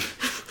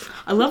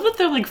 I love that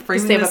they're like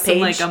framing this in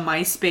like a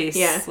MySpace.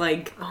 Yeah.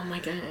 Like, oh my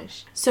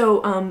gosh.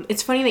 So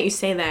it's funny that you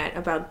say that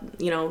about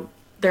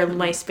their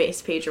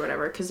MySpace page or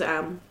whatever, because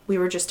we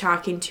were just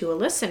talking to a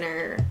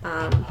listener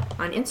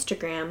on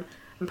Instagram.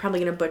 I'm probably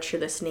gonna butcher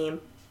this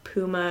name.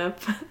 Puma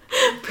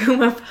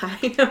Pam or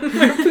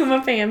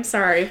Puma Pam.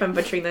 Sorry if I'm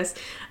butchering this.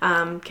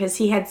 Because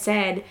he had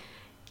said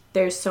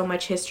there's so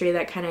much history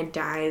that kind of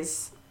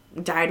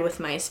died with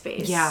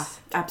MySpace. Yeah,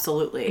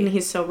 absolutely. And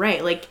he's so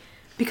right. Like,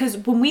 because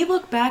when we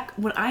look back,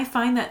 when I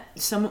find that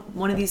some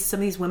of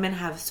these women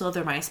still have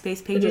their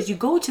MySpace pages, you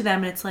go to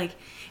them and it's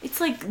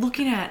like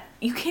looking at,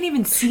 you can't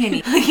even see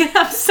any. Like,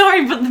 I'm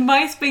sorry, but the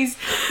MySpace,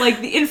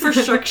 like the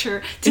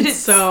infrastructure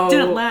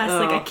didn't last.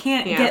 Like, I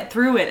can't get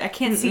through it. I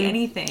can't see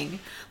anything.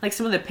 Like,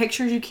 some of the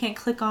pictures you can't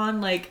click on.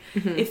 Like,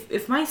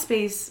 if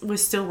MySpace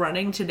was still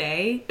running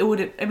today, it would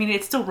have... I mean,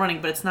 it's still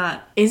running, but it's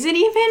not... Is it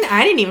even?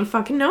 I didn't even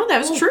fucking know that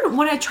was true.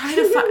 When I try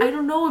to find... I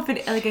don't know if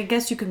it... Like, I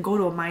guess you can go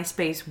to a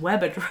MySpace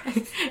web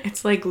address.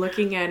 It's like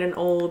looking at an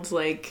old,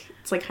 like...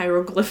 It's like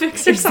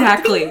hieroglyphics or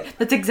exactly. something.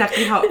 That's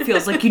exactly how it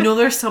feels. Like,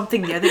 there's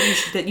something there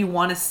that you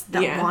want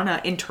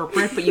to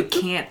interpret, but you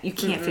can't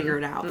figure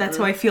it out. That's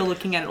how I feel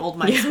looking at an old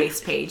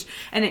MySpace page.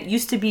 And it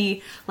used to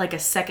be like a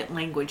second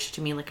language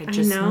to me. Like, I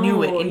just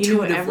knew it intuitively.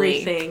 You knew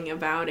everything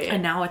about it.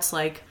 And now it's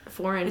like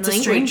foreign it's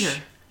language. A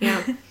stranger.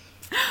 Yeah.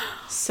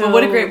 So well,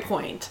 what a great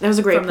point. That was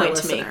a great point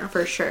to make,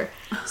 for sure.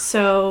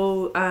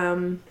 So,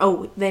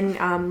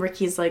 then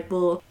Ricky's like,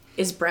 well,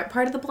 is Brett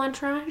part of the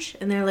blanchage?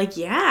 And they're like,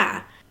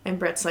 yeah. And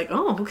Brett's like,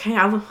 oh, okay,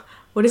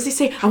 what does he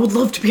say? I would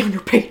love to be on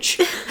your page.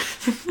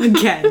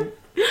 Again.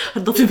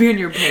 I'd love to be on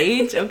your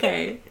page?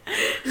 Okay.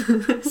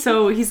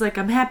 So he's like,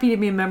 I'm happy to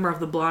be a member of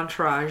the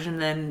blanchage.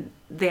 And then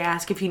they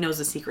ask if he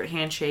knows a secret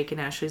handshake. And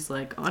Ashley's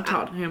like, I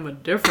taught him a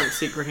different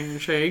secret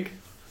handshake.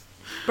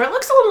 Brett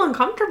looks a little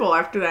uncomfortable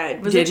after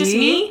that. Was it just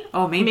me?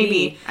 Oh,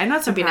 maybe. I'm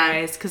not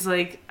surprised because,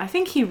 like, I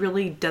think he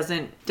really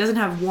doesn't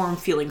have warm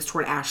feelings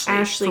toward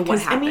Ashley for what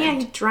happened. I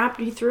mean,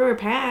 he threw her a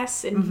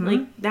pass, and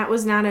like that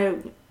was not a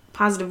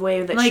positive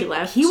way that she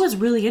left. He was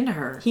really into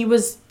her. He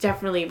was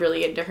definitely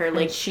really into her.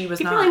 Like, she was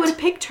he probably would have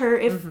picked her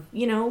if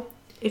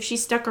if she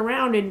stuck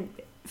around, and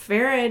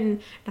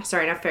Taya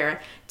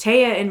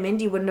and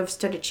Mindy wouldn't have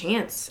stood a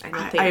chance. I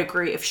don't think. I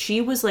agree. If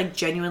she was like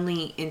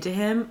genuinely into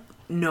him,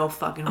 no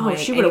fucking way.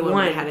 She would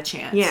have had a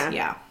chance.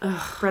 Yeah.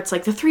 Ugh. Brett's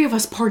like, the three of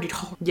us partied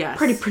hard. Yes.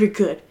 Partied pretty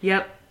good.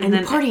 Yep. And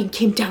then the partying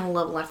came down a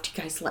level after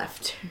you guys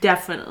left.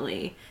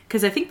 Definitely.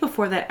 Because I think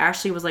before that,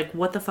 Ashley was like,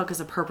 what the fuck is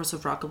the purpose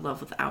of Rock of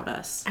Love without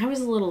us? I was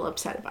a little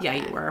upset about that.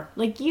 Yeah, you were.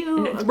 Like,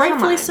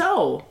 rightfully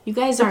so. You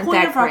guys aren't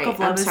that great. Rock of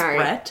Love is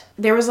Brett.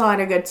 There was a lot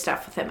of good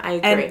stuff with him. I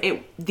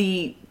agree.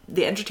 And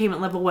the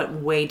entertainment level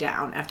went way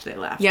down after they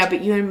left. Yeah,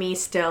 but you and me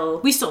still...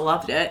 We still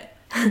loved it.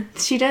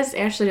 Ashley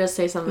does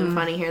say something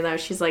funny here, though.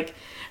 She's like,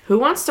 who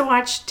wants to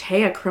watch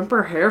Taya crimp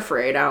her hair for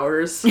 8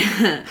 hours?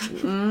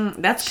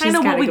 That's kind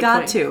of what we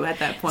got to at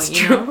that point,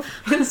 you know?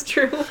 It's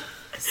true.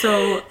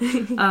 So,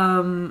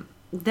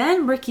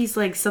 then Ricky's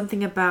like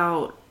something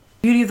about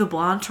Beauty of the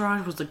Blonde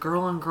Entourage was the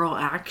girl-on-girl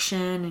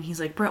action. And he's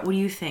like, Brett, what do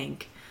you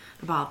think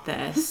about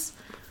this?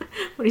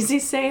 What does he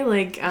say?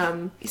 Like,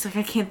 he's like,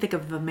 I can't think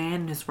of a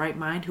man in his right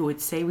mind who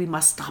would say we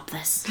must stop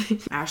this.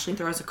 Ashley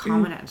throws a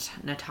comment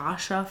at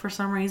Natasha for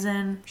some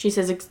reason. She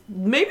says,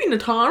 maybe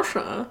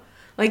Natasha.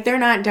 Like, they're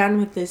not done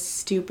with this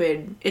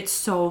stupid... It's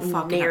so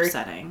fucking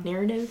upsetting.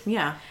 Narrative?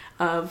 Yeah.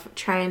 Of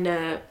trying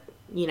to,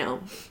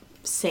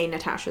 say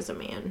Natasha's a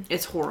man.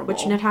 It's horrible.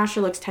 Which Natasha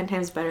looks 10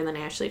 times better than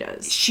Ashley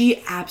does.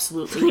 She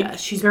absolutely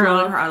does. She's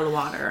blowing her out of the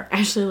water.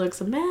 Ashley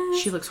looks a mess.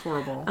 She looks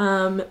horrible.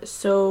 And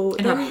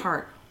her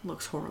heart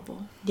looks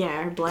horrible.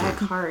 Yeah, her black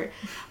heart.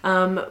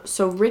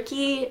 So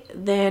Ricky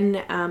then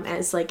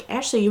is like,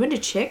 Ashley, you into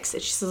chicks?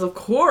 And she says, of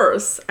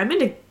course. I'm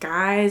into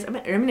guys. I'm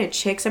into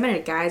chicks. I'm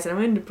into guys. And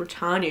I'm into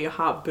Britannia, you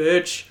hot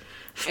bitch.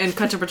 And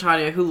cut to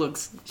Britannia, who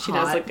looks She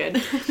hot. does look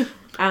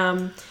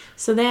good.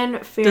 So then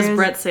Farrah's... Does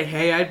Brett say,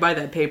 hey, I'd buy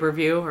that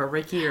pay-per-view? Or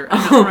Ricky? Or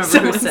I don't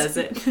remember who says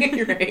it.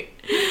 You're right.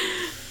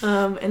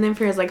 And then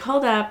Farrah's like,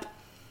 hold up.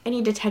 I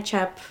need to touch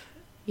up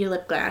your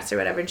lip gloss or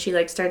whatever. And she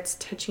like starts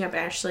touching up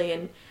Ashley.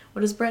 And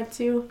what does Brett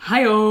do?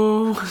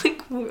 Hi-oh.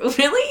 Like,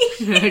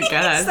 really? I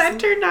guess. Is that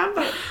turned on?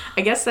 But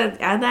I guess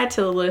add that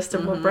to the list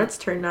of what Brett's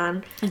turned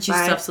on. And she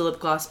stuffs the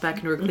lip gloss back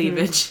into her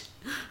cleavage.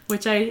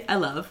 Which I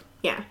love.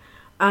 Yeah.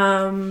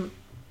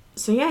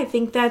 So yeah, I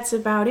think that's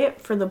about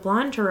it for the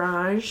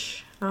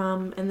Blonderage.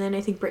 And then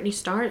I think Brittany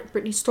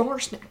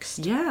Star's next.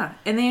 Yeah.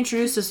 And they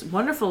introduced this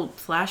wonderful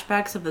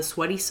flashbacks of the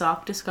sweaty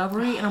sock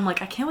discovery. And I'm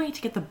like, I can't wait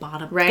to get to the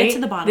bottom of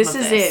this. This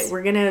is it.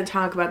 We're going to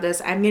talk about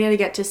this. I'm going to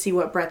get to see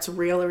what Brett's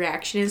real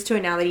reaction is to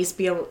it now that he's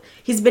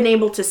been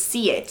able to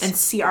see it and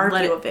see our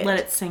view of it. Let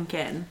it sink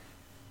in.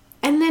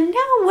 And then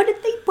now, what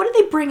did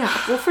they bring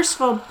up? Well, first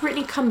of all,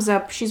 Brittany comes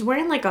up. She's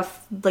wearing like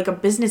a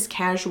business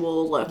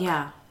casual look.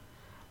 Yeah.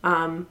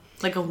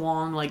 Like a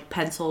long, like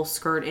pencil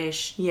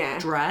skirt-ish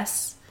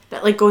dress.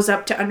 That like goes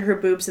up to under her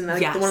boobs and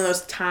like one of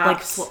those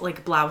tops.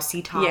 Like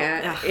blousey top.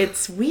 Yeah.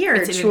 It's weird.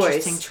 It's an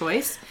interesting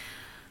choice.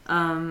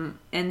 And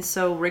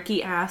so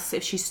Ricky asks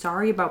if she's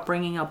sorry about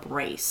bringing up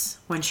race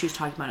when she was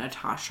talking about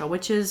Natasha,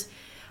 which is...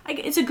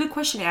 it's a good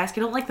question to ask.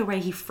 I don't like the way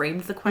he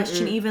framed the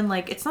question even.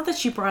 Like, it's not that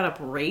she brought up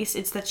race.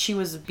 It's that she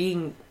was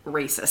being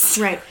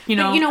racist. Right.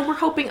 But, we're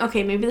hoping,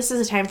 okay, maybe this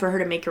is a time for her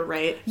to make it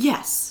right.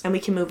 Yes. And we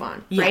can move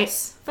on.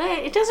 Yes. Right?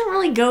 But it doesn't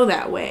really go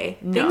that way.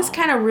 No. Things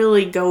kind of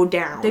really go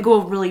down. They go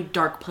a really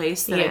dark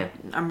place that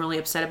I'm really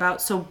upset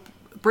about. So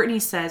Brittany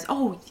says,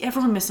 oh,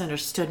 everyone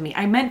misunderstood me.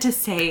 I meant to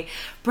say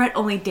Brett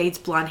only dates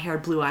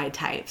blonde-haired, blue-eyed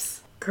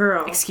types.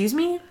 Girl. Excuse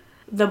me?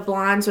 The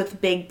blondes with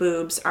big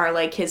boobs are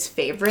like his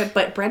favorite,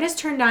 but Brett is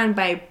turned on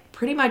by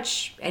pretty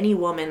much any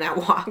woman that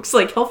walks.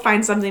 Like, he'll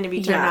find something to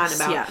be turned on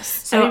about. Yes.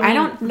 So I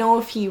don't know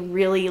if he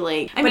really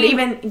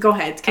go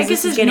ahead. I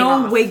guess there's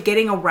no way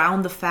getting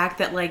around the fact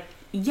that it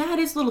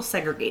is a little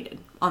segregated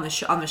on the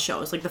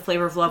shows, like the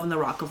Flavor of Love and the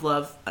Rock of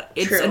Love.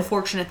 It's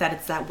unfortunate that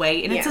it's that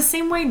way, and it's the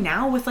same way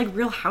now with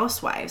Real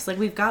Housewives. Like,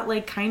 we've got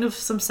kind of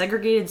some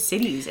segregated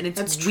cities, and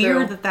it's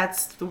weird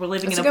that we're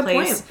living in a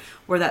place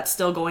where that's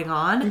still going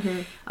on.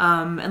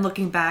 Mm-hmm. And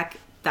looking back,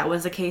 that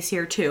was the case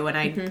here too, and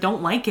I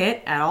don't like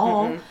it at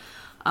all.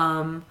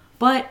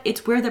 But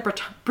it's weird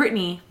that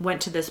Brittany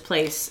went to this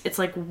place. It's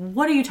like,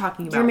 what are you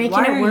talking about? You're making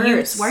it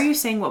worse. Why are you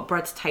saying what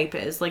Brett's type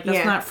is?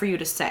 That's not for you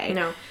to say.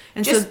 No.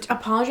 And just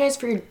apologize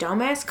for your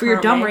dumbass for your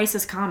dumb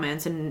racist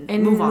comments and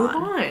move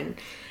on.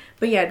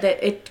 But yeah,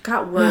 it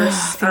got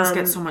worse. Things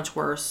get so much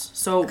worse.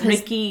 So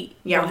Ricky,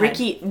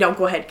 Ricky. No,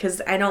 go ahead,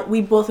 because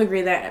we both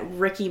agree that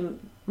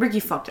Ricky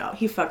fucked up.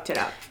 He fucked it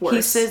up. Worse.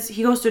 He says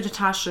he goes to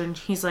Natasha and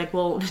he's like,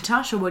 "Well,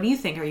 Natasha, what do you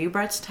think? Are you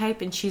Brett's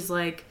type?" And she's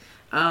like,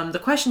 the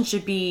question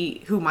should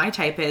be who my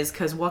type is,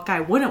 because what guy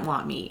wouldn't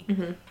want me?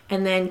 Mm-hmm.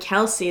 And then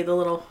Kelsey, the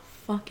little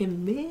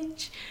fucking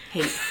bitch.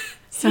 Hey,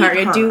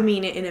 sorry, I do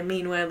mean it in a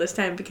mean way this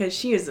time, because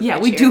she is a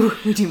bitch. We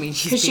do mean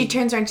she's. Because she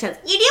turns around and says,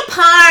 "You do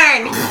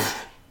porn."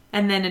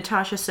 And then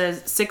Natasha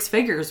says, 6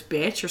 figures,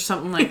 bitch, or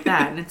something like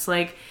that. And it's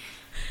like,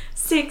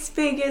 6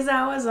 figures,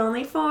 I was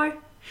only 4.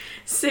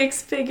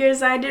 6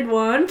 figures, I did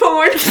 1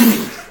 porn.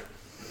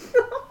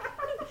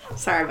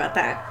 Sorry about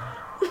that.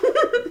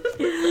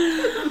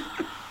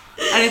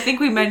 And I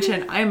think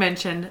I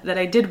mentioned that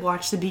I did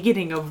watch the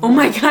beginning of Oh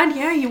my god,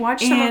 yeah, you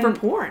watched some of her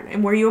porn.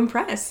 And were you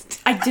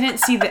impressed? I didn't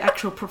see the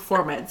actual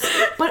performance.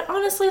 But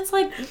honestly, it's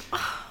like,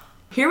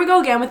 Here we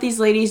go again with these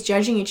ladies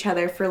judging each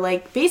other for,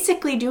 like,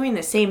 basically doing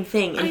the same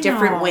thing in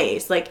different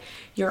ways. Like,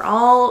 you're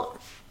all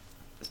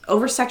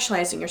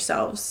over-sexualizing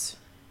yourselves.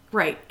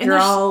 Right. And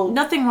there's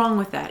nothing wrong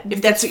with that.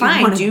 If that's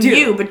fine, do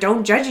you, but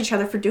don't judge each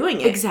other for doing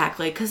it.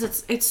 Exactly, because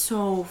it's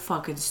so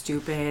fucking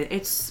stupid.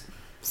 It's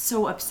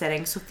so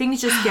upsetting. So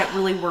things just get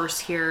really worse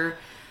here.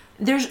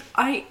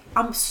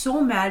 I'm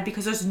so mad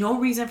because there's no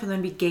reason for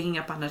them to be ganging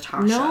up on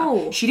Natasha.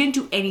 No. She didn't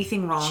do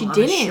anything wrong on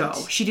the show.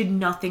 She did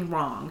nothing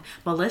wrong.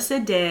 Melissa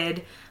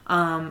did.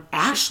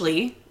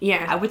 Ashley,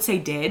 I would say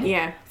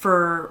did.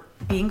 For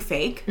being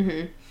fake.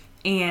 Mm-hmm.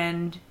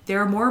 And there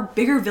are more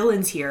bigger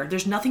villains here.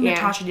 There's nothing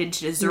Natasha did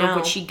to deserve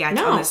what she gets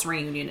on this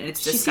reunion. And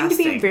it's disgusting. She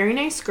seemed to be a very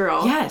nice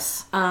girl.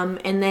 Yes.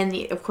 And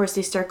then, of course,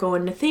 they start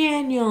going,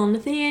 Nathaniel.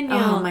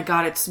 Oh my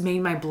god, it's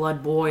made my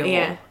blood boil.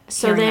 Yeah.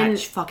 So then, that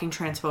fucking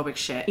transphobic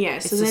shit. Yeah.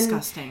 It's so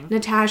disgusting. Then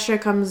Natasha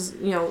comes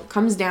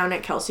down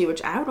at Kelsey,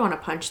 which I would want to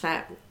punch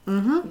that.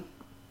 Mm-hmm.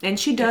 And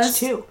she does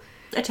too.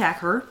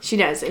 Attack her. She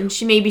does, and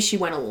she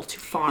went a little too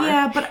far.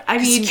 Yeah, but I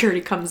mean, security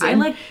comes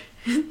in.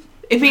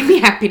 It made me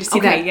happy to see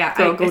that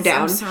girl go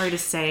down. I'm sorry to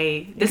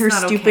say, this her is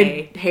not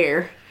stupid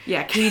hair.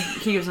 Yeah,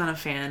 he was not a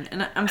fan,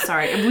 and I'm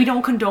sorry. We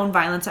don't condone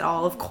violence at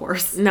all, of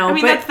course. No, I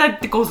mean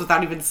that goes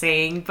without even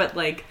saying. But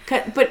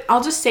but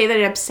I'll just say that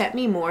it upset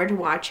me more to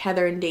watch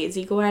Heather and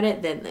Daisy go at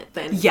it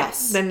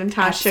than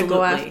Natasha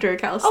go after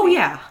Kelsey. Oh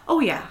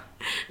yeah.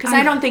 Because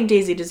I don't think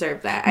Daisy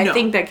deserved that. I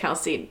think that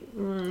Kelsey...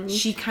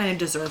 she kind of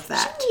deserved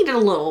that. She needed a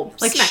little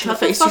smack in the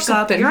face or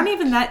something. You're not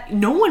even that...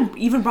 No one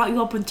even brought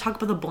you up and talked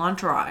about the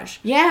blonde-rage.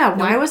 Yeah,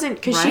 why wasn't...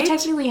 Because she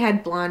technically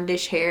had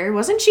blondish hair.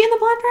 Wasn't she in the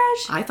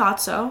blonde-rage? I thought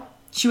so.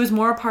 She was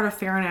more a part of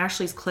Farrah and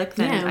Ashley's clique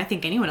than I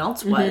think anyone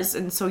else was.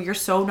 Mm-hmm. And so you're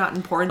so not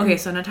important. Okay,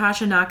 so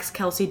Natasha knocks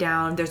Kelsey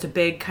down. There's a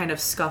big kind of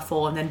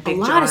scuffle. And then Big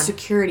John... A lot of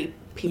security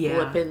people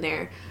up in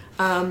there.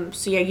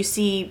 So you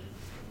see...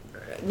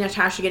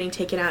 Natasha getting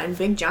taken out, and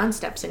Big John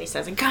steps in. He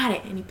says, "I got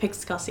it," and he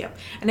picks Kelsey up.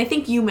 And I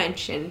think you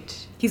mentioned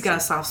he's got a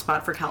soft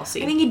spot for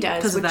Kelsey. I think he does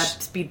because of that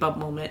speed bump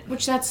moment.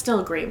 Which that's still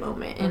a great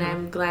moment, and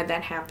I'm glad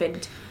that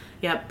happened.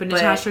 Yep, but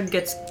Natasha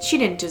she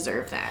didn't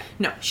deserve that.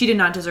 No, she did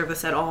not deserve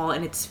this at all,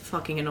 and it's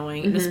fucking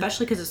annoying. And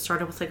especially because it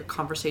started with like a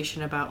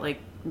conversation about like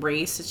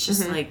race. It's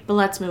just like... But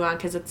let's move on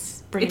because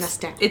it's bringing us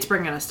down. It's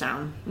bringing us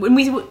down. When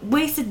we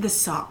wasted the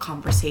sock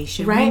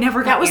conversation, right? We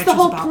never got that was the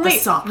whole about point. The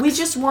socks. We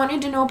just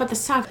wanted to know about the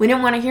socks. We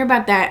didn't want to hear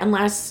about that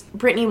unless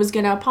Brittany was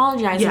going to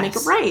apologize and make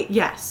it right.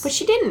 Yes, but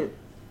she didn't.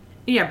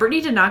 Yeah,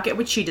 Brittany did not get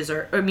what she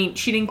deserved. I mean,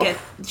 she didn't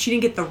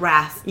get the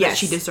wrath that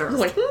she deserved.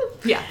 Like,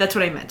 yeah, that's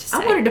what I meant to say.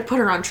 I wanted to put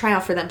her on trial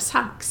for them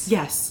socks.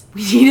 Yes.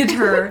 We needed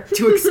her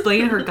to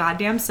explain her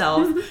goddamn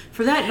self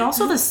for that, and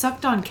also the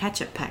sucked on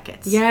ketchup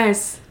packets.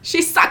 Yes.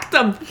 She sucked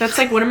them. That's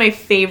like one of my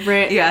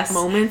favorite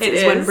moments. It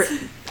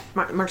is.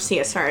 When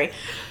Marcia,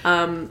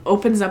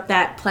 opens up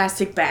that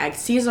plastic bag,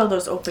 sees all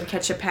those open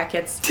ketchup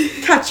packets.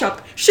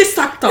 Ketchup. She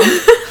sucked them.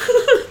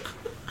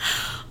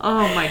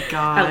 Oh my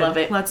god. I love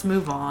it. Let's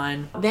move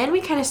on. Then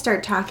we kind of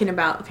start talking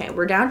about, okay,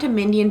 we're down to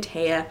Mindy and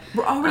Taya.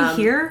 We're already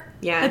here?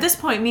 Yeah. At this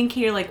point, me and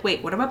Katie are like,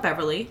 wait, what about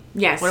Beverly?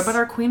 Yes. What about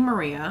our Queen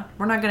Maria?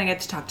 We're not going to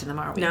get to talk to them,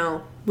 are we?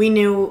 No. We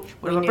knew.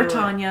 What about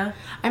Britannia?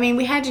 I mean,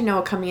 we had to know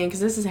it coming in because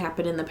this has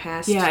happened in the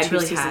past 2 really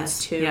seasons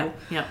has. too.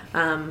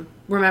 Yep.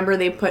 Remember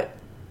they put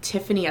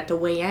Tiffany at the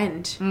way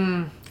end.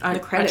 The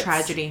credits. A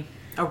tragedy.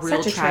 A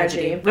real Such a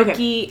tragedy.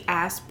 Ricky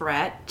asked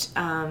Brett,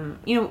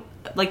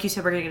 like you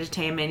said, we're going to get to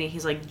Taya and Mindy.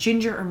 He's like,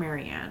 Ginger or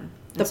Marianne?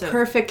 The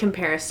perfect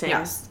comparison.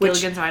 Yes.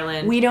 Gilligan's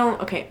Island. We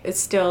don't... Okay, it's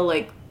still,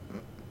 like,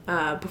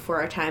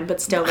 before our time, but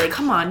still, like...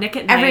 Come on, Nick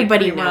at Night.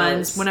 Everybody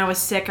runs. When I was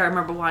sick, I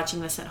remember watching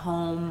this at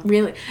home.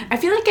 Really? I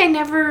feel like I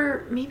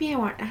never... Maybe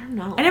I don't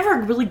know. I never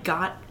really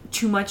got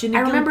too much into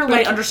it. I remember,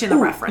 like... I understand the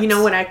reference. You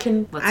know what I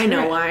can... I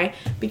know why.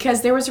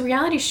 Because there was a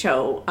reality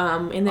show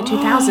in the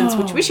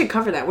 2000s, which we should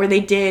cover that, where they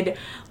did,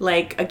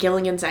 like, a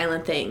Gilligan's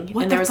Island thing.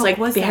 What and there was, like,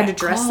 they had to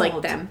dress called?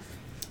 like them.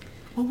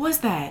 What was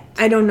that?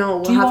 I don't know.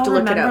 We'll have to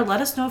look it up.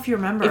 Let us know if you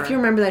remember. If you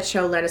remember that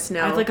show, let us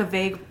know. I have like a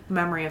vague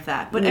memory of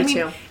that. But Me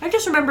too. I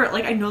just remember,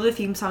 like, I know the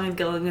theme song of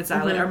Gilligan's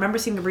Island. I remember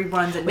seeing the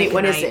reruns at Wait,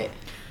 what is it?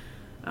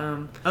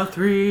 A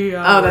 3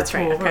 hour Oh, that's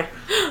right. Okay.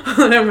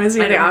 That reminds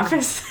me of The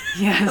Office.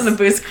 Yes. On the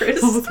Booze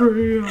Cruise. A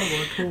 3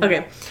 hour.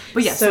 Okay.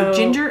 But yeah, so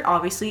Ginger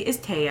obviously is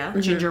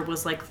Taya. Ginger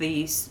was like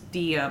the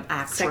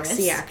actress.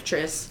 Sexy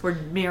actress. Where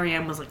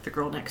Marianne was like the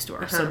girl next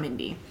door. So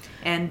Mindy.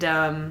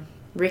 And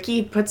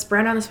Ricky puts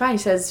Brett on the spot. He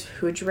says,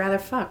 who'd you rather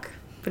fuck?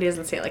 But he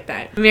doesn't say it like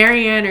that.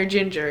 Marianne or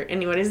Ginger?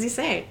 And what does he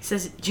say? He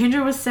says,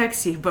 Ginger was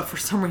sexy, but for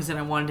some reason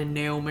I wanted to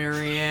nail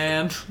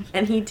Marianne.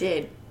 And he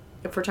did.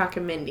 If we're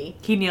talking Mindy.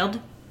 He nailed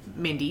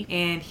Mindy,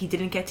 and he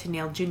didn't get to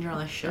nail Ginger on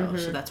the show,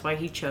 so that's why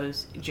he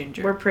chose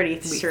Ginger. We're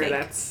pretty sure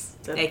that's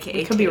AKA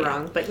we could be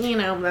wrong, but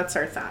that's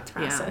our thought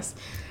process.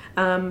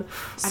 Yeah. And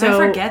I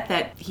forget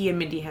that he and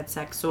Mindy had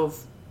sex, so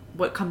if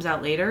what comes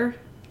out later...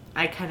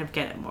 I kind of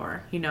get it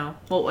more,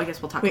 Well, I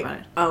guess we'll talk about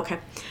it. Oh, okay.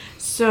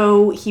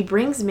 So he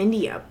brings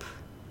Mindy up.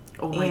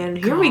 Oh my God. And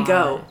here we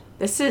go.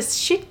 This is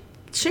shit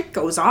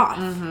goes off.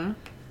 Mm-hmm.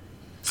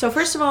 So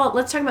first of all,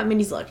 let's talk about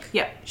Mindy's look.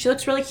 Yeah. She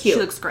looks really cute. She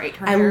looks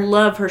great. I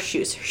love her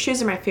shoes. Her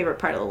shoes are my favorite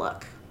part of the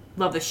look.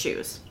 Love the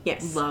shoes.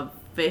 Yes.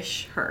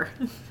 Love-ish her.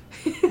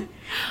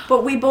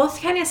 But we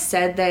both kind of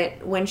said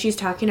that when she's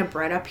talking to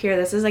Brett up here,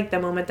 this is like the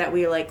moment that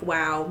we were like,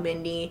 wow,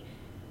 Mindy,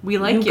 we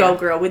like you. Go,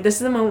 girl. This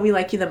is the moment we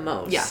like you the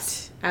most.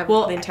 Yes. Of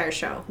the entire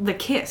show. The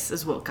kiss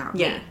is what got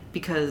me.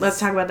 Because... Let's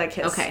talk about that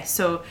kiss. Okay,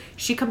 so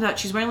she comes out.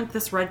 She's wearing like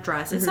this red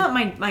dress. It's not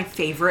my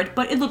favorite,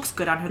 but it looks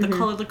good on her. The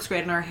color looks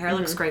great, and her hair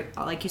looks great.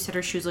 Like you said,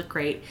 her shoes look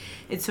great.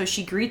 And so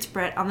she greets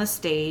Brett on the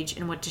stage,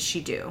 and what does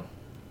she do?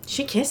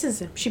 She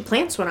kisses him. She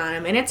plants one on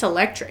him, and it's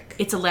electric.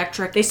 It's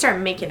electric. They start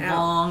making out.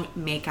 Long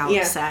make-out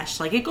sesh.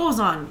 Like, it goes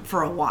on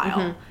for a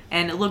while,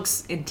 and it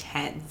looks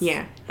intense.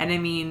 Yeah. And I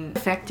mean...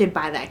 Affected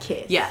by that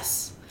kiss.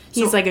 Yes.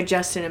 He's like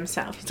adjusting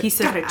himself. He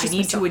said, I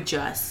need to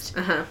adjust.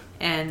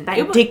 And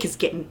that dick is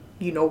getting,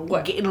 you know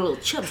what? Getting a little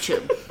chub.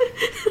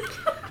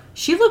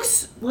 She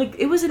looks like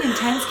it was an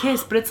intense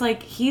kiss, but it's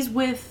like he's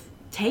with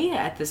Taya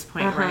at this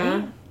point,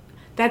 right?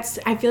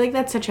 I feel like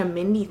that's such a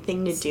Mindy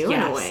thing to do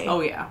in a way.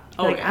 Oh, yeah.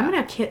 Oh, like, yeah. I'm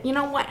going to kiss, you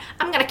know what?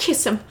 I'm going to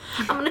kiss him.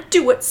 I'm going to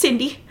do it,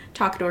 Cindy.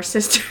 Talking to her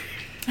sister.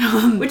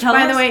 Which,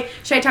 by the way,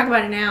 should I talk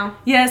about it now?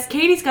 Yes,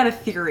 Katie's got a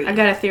theory. I've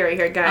got a theory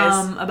here,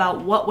 guys.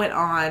 About what went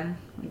on,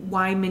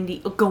 why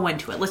Mindy... go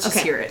into it. Let's just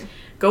hear it.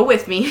 Go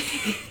with me.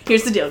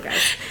 Here's the deal, guys.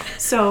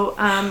 So,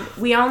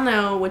 we all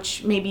know,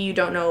 which maybe you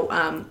don't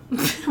know.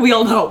 We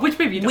all know, which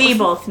maybe you don't. We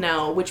both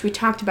know, which we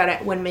talked about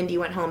it when Mindy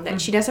went home, that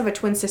she does have a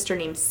twin sister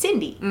named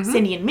Cindy.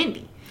 Cindy and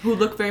Mindy. Who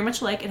look very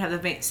much alike and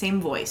have the same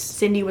voice.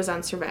 Cindy was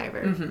on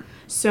Survivor.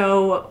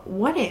 So,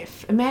 what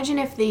if... Imagine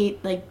if they,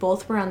 like,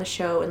 both were on the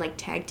show and, like,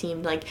 tag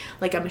teamed, like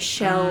a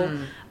Michelle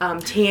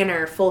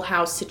Tanner Full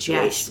House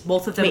situation. Yes,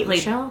 both of them played...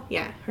 Michelle?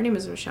 Yeah, her name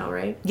was Michelle,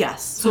 right?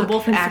 Yes. So,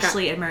 both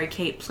Ashley and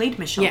Mary-Kate played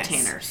Michelle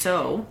Tanner.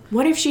 So...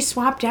 What if she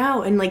swapped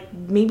out and, like,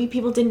 maybe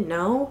people didn't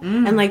know?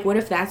 And, like, what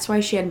if that's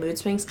why she had mood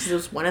swings? Because it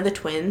was one of the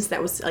twins that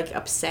was, like,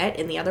 upset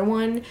and the other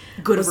one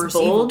good was versus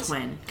bold. Evil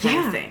twin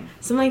kind of thing.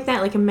 Something like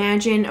that. Like,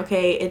 imagine,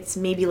 okay, it's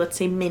maybe, let's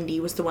say Mindy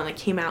was the one that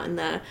came out in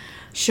the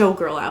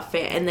showgirl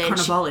outfit, and then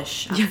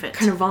Carnivalish outfit.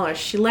 Carnivalish.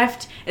 She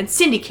left, and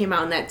Cindy came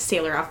out in that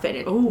sailor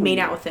outfit and made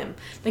out with him.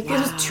 Like,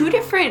 there's two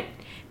different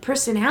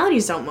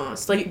personalities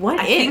almost. Like, what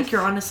if? I think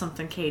you're onto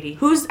something, Katie.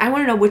 I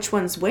want to know which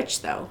one's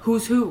which, though.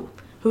 Who's who?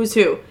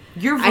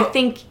 I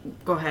think...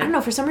 Go ahead. I don't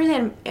know. For some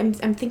reason,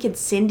 I'm thinking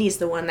Cindy's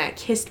the one that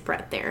kissed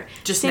Brett there.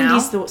 Just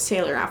Cindy's now? The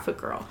sailor outfit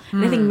girl.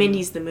 And I think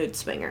Mindy's the mood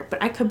swinger.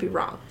 But I could be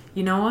wrong.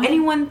 You know what?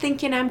 Anyone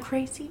thinking I'm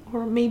crazy?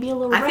 Or maybe a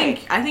little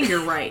right? I think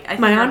you're right. I think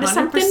Am I you're onto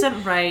 100%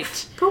 something?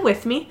 right. Go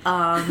with me.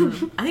 I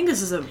think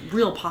this is a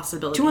real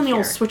possibility. Doing the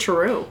old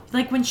switcheroo.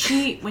 Like when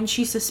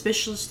she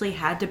suspiciously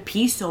had to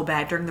pee so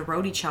bad during the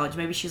roadie challenge,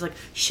 maybe she's like,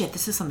 shit,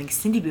 this is something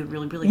Cindy would be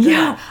really, really good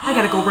at. I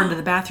gotta go run to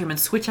the bathroom and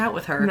switch out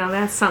with her. Now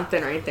that's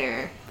something right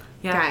there.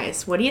 Yeah.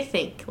 Guys, what do you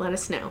think? Let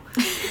us know.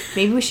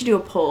 Maybe we should do a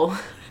poll.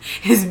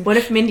 What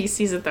if Mindy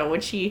sees it though? What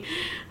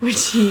if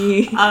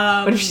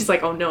she's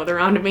like, oh no, they're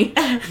onto me?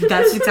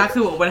 That's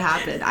exactly what would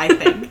happen, I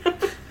think.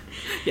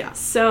 Yeah.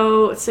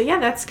 So yeah,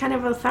 that's kind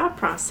of a thought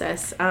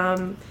process.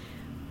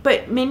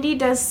 But Mindy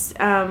does,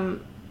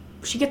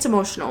 she gets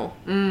emotional.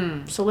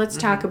 So let's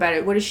talk about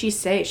it. What does she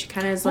say? She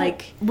kind of is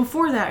like...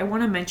 Before that, I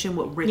want to mention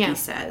what Ricky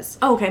says.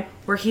 Oh, okay.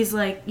 Where he's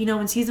like,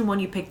 in season 1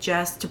 you picked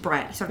Jess to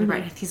Brett. He's talking to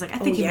Brett. He's like, I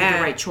think you made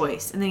the right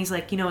choice. And then he's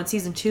like, in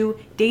season 2,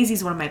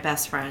 Daisy's one of my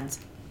best friends.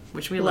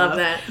 Which we love.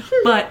 That.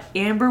 But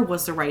Amber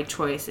was the right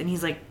choice. And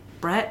he's like,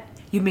 Brett,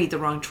 you made the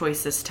wrong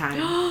choice this time.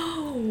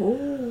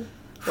 Oh.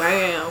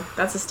 Wow.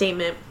 That's a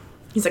statement.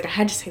 He's like, I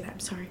had to say that. I'm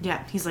sorry.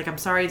 Yeah. He's like, I'm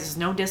sorry. This is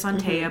no diss on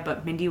Taya,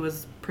 but Mindy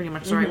was pretty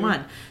much the right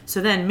one. So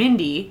then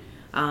Mindy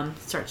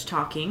starts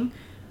talking.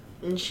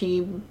 And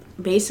she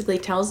basically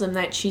tells him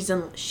that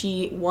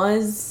she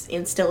was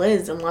and still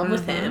is in love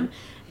with him.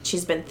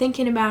 She's been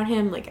thinking about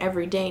him like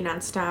every day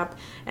nonstop,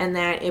 and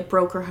that it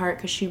broke her heart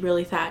because she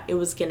really thought it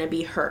was gonna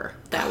be her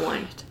that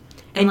one.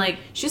 And like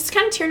she's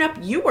kind of tearing up.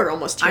 You were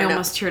almost tearing up. I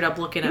almost teared up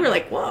looking at her. You were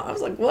like, whoa. I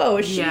was like, whoa,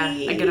 is she? Yeah,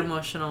 I get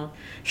emotional.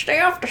 Stay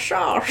off the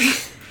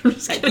sauce. A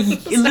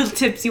little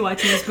tipsy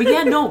watching this, but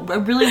yeah, no,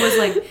 it really was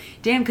like,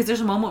 damn, because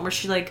there's a moment where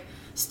she like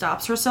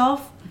stops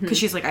herself because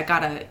she's like, I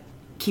gotta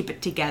keep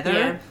it together,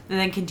 and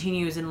then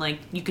continues, and like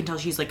you can tell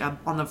she's like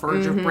on the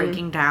verge of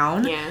breaking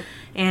down. Yeah.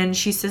 And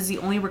she says the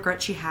only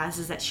regret she has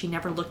is that she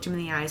never looked him in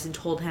the eyes and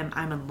told him,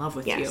 I'm in love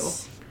with you.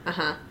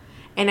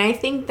 And I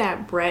think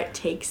that Brett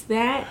takes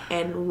that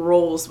and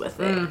rolls with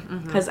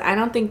it. Because I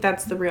don't think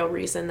that's the real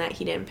reason that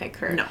he didn't pick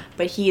her. No.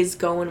 But he is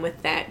going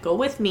with that. Go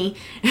with me.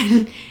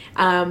 He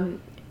kind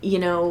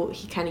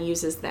of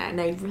uses that.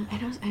 And I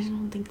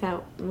don't think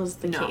that was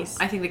the case.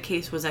 I think the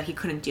case was that he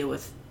couldn't deal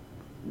with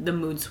the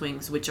mood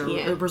swings, which are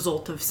a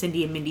result of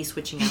Cindy and Mindy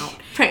switching out,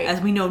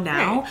 as we know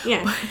now. Right.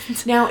 Yeah.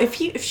 But now, if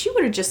they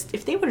would have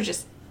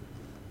just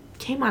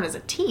came on as a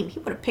team, he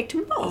would have picked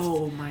them both.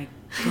 Oh my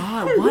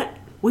God! What?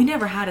 We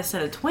never had a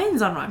set of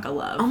twins on Rock of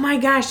Love. Oh my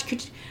gosh!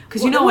 Because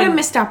what a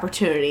missed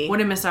opportunity.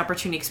 What a missed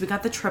opportunity! Because we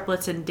got the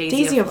triplets and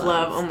Daisy of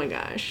Love. Oh my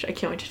gosh! I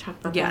can't wait to talk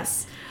about that.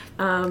 Yes.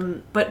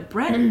 But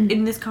Brett,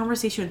 in this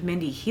conversation with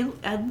Mindy, he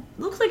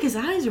looks like his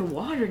eyes are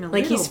watering a little bit.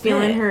 Like he's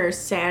feeling her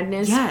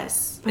sadness.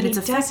 Yes. But it's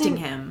affecting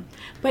him.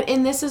 But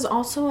and this is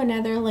also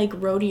another, like,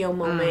 rodeo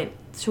moment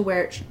to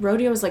where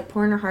rodeo was, like,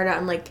 pouring her heart out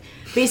and, like,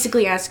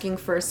 basically asking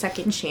for a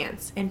second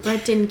chance. And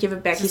Brett didn't give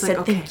it back. He said,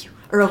 okay. Thank you.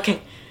 Or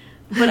okay.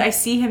 But I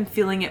see him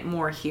feeling it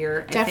more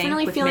here.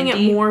 Definitely feeling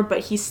Mindy. it more, but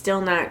he's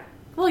still not.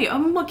 Well, yeah,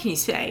 what can you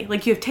say?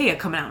 Like, you have Taya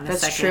coming out in a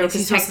second. That's true,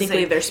 because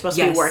technically they're supposed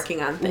to be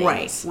working on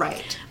things.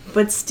 Right.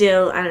 But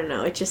still, I don't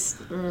know. It just,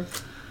 I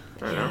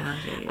don't know.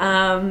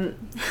 Yeah.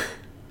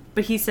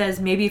 But he says,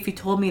 maybe if you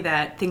told me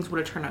that, things would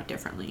have turned out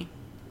differently.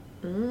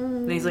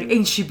 And he's like,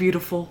 ain't she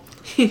beautiful?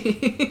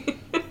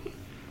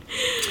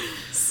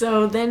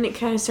 So then it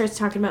kind of starts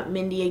talking about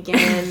Mindy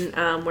again,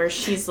 where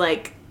she's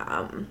like,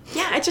 I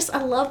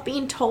love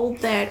being told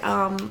that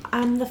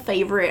I'm the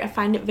favorite. I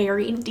find it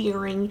very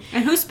endearing.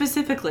 And who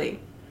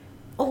specifically?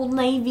 Old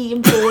Navy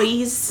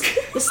employees,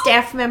 the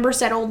staff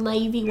members at Old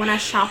Navy when I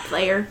shop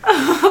there.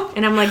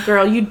 And I'm like,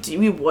 girl,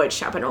 you would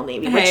shop at Old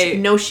Navy. Hey, which,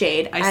 no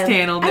shade. I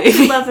stand Old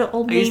Navy. I love the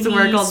Old Navy used to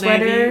work Old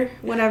sweater, Navy.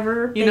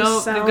 whatever. You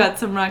know, they've got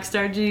some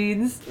Rockstar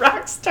jeans.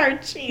 Rockstar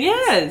jeans.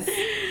 Yes.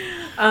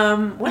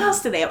 What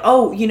else do they have?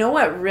 Oh, you know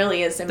what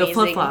really is amazing? The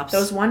flip-flops.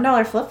 Those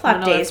 $1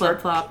 flip-flop days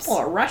flip-flops. where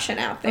people are rushing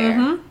out there.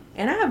 Mm-hmm.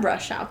 And I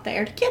rush out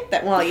there to get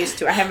them. Well, I used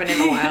to. I haven't in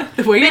a while.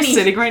 The way you're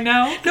sitting right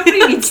now.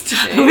 Nobody needs to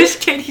do. I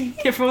wish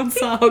everyone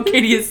saw how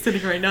Katie is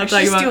sitting right now. I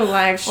should just do a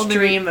live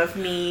stream of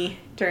me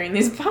during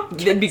these podcasts.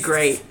 That'd be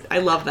great. I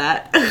love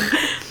that.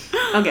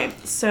 Okay,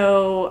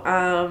 so,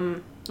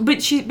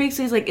 But she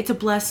basically is like, it's a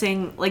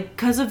blessing. Like,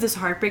 because of this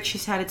heartbreak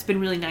she's had, it's been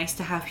really nice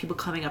to have people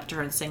coming up to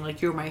her and saying,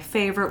 like, you're my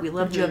favorite. We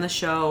loved you on the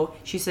show.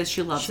 She says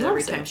she loves it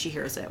every time she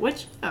hears it.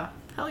 Which,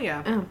 hell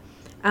yeah.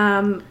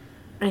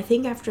 I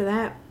think after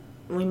that,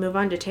 we move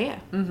on to Taya,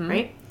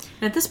 right?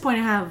 And at this point,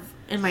 I have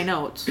in my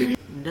notes,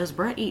 does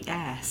Brett eat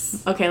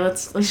ass? Okay,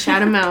 let's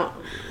shout him out.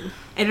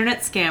 Internet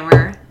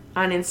scammer.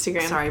 On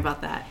Instagram. Sorry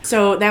about that.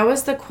 So that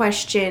was the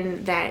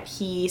question that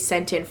he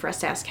sent in for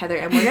us to ask Heather,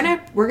 and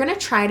we're gonna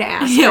try to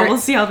ask her. Yeah, we'll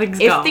see how things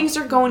go. If things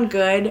are going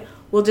good,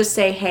 we'll just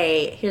say,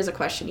 hey, here's a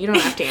question. You don't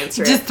have to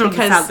answer just it. throw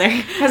this out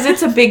there. Because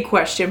it's a big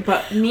question.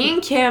 But me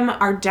and Kim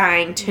are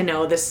dying to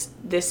know this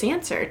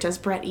answer. Does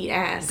Brett eat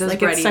ass?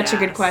 It's such a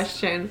good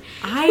question.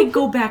 I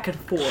go back and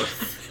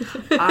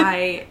forth.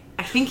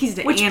 I think he's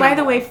the Which, animal. by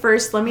the way,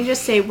 first, let me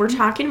just say, we're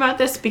talking about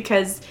this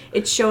because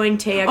it's showing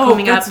Taya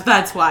coming up.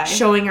 That's why.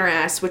 Showing her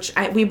ass, which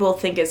we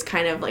both think is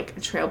kind of like a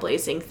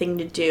trailblazing thing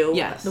to do.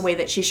 Yes. The way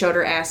that she showed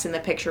her ass in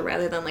the picture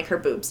rather than like her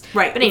boobs.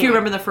 Right. But anyway. If you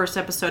remember the first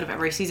episode of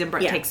every season,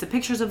 Brett takes the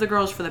pictures of the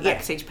girls for the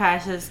backstage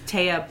passes.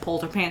 Taya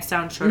pulled her pants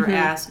down, showed her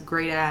ass.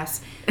 Great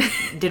ass.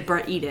 Did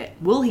Brett eat it?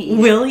 Will he eat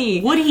it? Will he?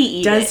 Would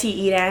he eat it? Does he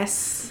eat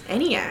ass?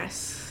 Any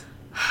ass?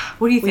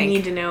 What do you think? We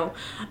need to know.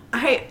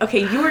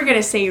 You were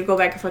gonna say you go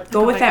back and forth.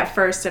 Go with that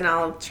first, and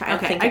I'll try.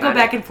 Okay, think I about go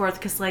back and forth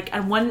because, like,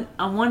 on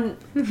one,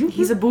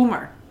 he's a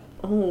boomer.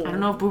 Oh, I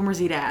don't know if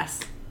boomers eat ass.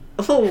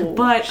 Oh,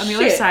 but on the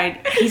other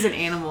side, he's an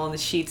animal in the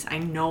sheets. I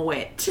know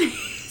it.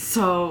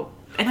 So,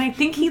 and I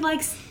think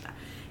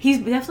he's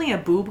definitely a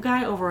boob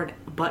guy over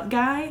a butt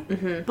guy.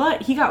 Mm-hmm.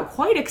 But he got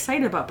quite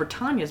excited about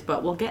Britannia's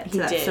butt. We'll get to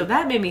that. So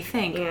that made me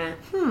think. Yeah.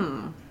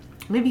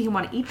 Maybe he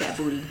want to eat that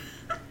booty,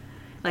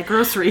 like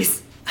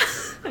groceries.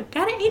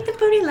 Gotta eat the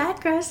booty like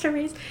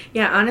groceries.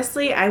 Yeah,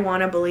 honestly, I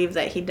want to believe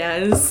that he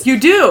does. You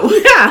do?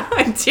 Yeah,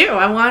 I do.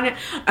 I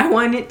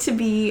want it to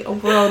be a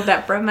world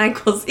that Bret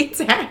Michaels eats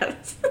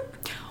ass.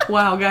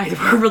 Wow, guys,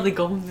 we're really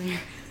going there.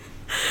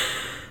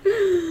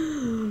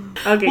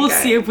 Okay, we'll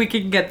see if we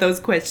can get those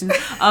questions.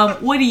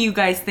 What do you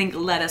guys think?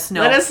 Let us know.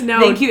 Let us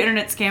know. Thank you,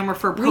 Internet Scammer,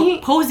 for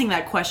posing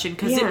that question,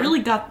 because it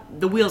really got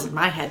the wheels in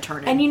my head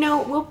turning. And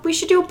we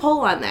should do a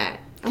poll on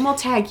that. And we'll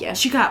tag you.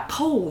 She got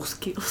pole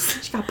skills.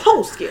 She got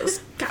pole skills.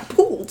 Got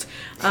pooled.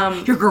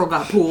 Your girl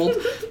got pooled.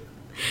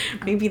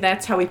 Maybe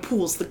that's how he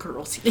pools the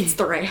girls. He eats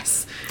their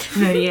ass.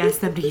 And then he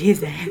asked them to eat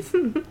his ass.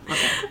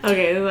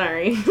 Okay,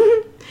 sorry.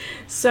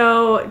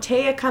 So,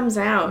 Taya comes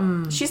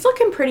out. She's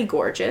looking pretty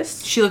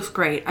gorgeous. She looks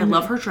great. I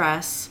love her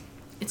dress.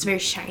 It's very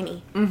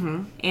shiny.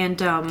 Mm-hmm. And,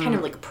 kind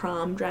of like a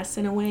prom dress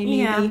in a way, maybe.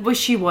 Yeah, but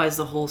she was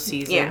the whole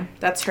season. Yeah,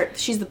 that's her.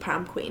 She's the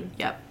prom queen.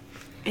 Yep.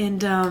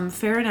 And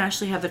Farrah and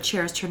Ashley have the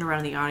chairs turned around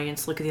in the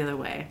audience, looking the other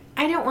way.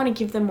 I don't want to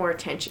give them more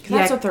attention, because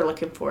that's what they're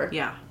looking for.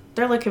 Yeah.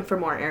 They're looking for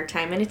more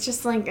airtime, and it's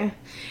just like,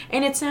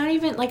 and it's not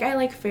even, like, I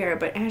like Farrah,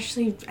 but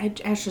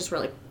Ashley's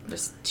really,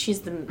 she's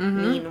the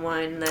mean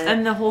one.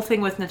 And the whole thing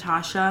with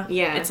Natasha,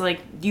 it's like,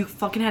 you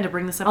fucking had to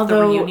bring this up at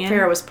the reunion.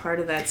 Farrah was part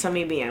of that, so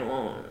maybe I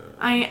won't.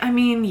 I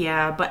mean,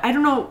 yeah, but I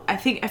don't know, I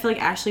feel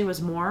like Ashley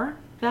was more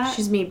that.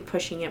 She's me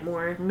pushing it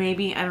more.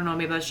 Maybe, I don't know,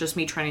 maybe that's just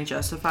me trying to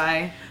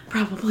justify.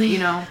 Probably. You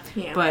know?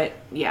 Yeah. But,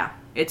 yeah,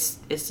 it's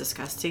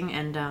disgusting,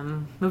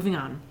 and, moving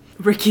on.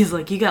 Ricky's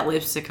like, you got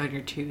lipstick on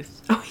your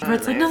tooth. Oh, yeah.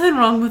 Brett's like, nothing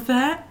wrong with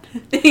that.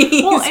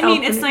 Well, I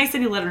mean, it's nice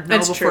that he let her know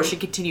before she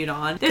continued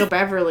on. So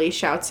Beverly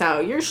shouts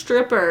out, you're a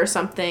stripper or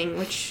something,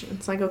 which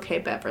it's like, okay,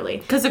 Beverly.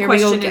 Because the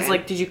question is,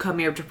 like, did you come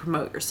here to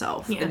promote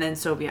yourself? Yeah. And then,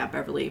 so, yeah,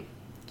 Beverly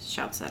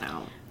shouts that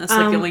out. That's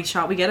like the only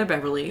shot we get of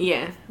Beverly.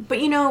 Yeah. But,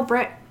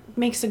 Brett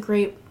makes a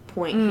great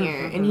point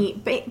here. And he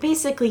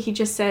basically, he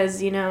just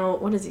says,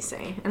 what does he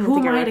say? I don't Who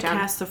think am I I wrote to down.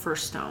 cast the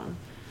first stone?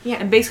 Yeah.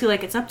 And basically,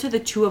 like, it's up to the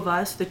two of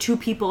us, the two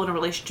people in a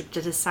relationship,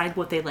 to decide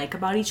what they like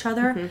about each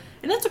other. Mm-hmm.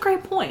 And that's a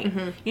great point.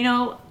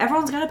 Mm-hmm.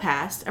 Everyone's got a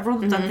past.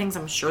 Everyone's done things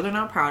I'm sure they're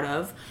not proud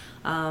of.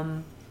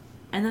 And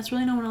that's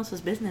really no one else's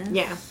business.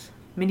 Yeah.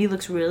 Mindy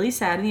looks really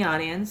sad in the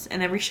audience,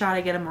 and every shot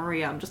I get of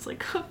Maria, I'm just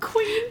like, oh,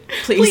 Queen,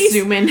 please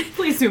zoom in.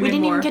 Please zoom in more. We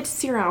didn't even get to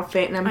see her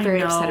outfit, and I'm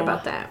very upset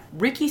about that.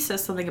 Ricky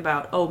says something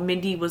about,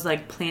 Mindy was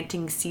like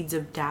planting seeds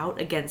of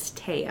doubt against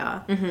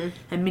Taya,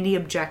 and Mindy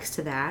objects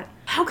to that.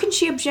 How can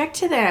she object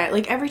to that?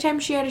 Like, every time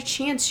she had a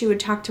chance, she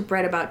would talk to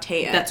Brett about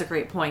Taya. That's a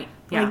great point.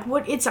 Yeah. Like,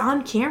 what? It's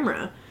on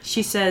camera.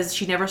 She says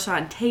she never saw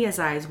in Taya's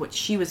eyes what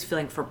she was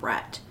feeling for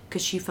Brett.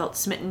 Because she felt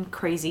smitten,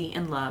 crazy,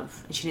 in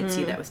love. And she didn't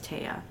see that was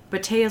Taya.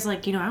 But Taya's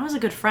like, I was a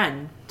good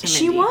friend to Mindy.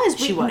 She was.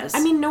 She was. I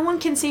mean, no one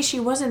can say she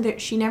wasn't there.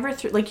 She never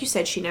threw, like you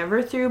said, she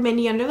never threw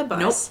Mindy under the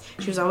bus.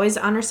 Nope. She was always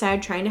on her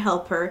side trying to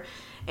help her.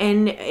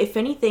 And if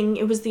anything,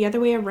 it was the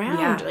other way around.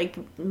 Yeah. Like,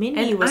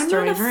 Mindy was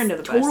throwing her under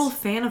the bus. I'm not a total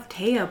fan of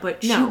Taya,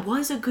 but she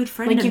was a good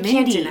friend to Mindy.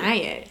 Like, you can't deny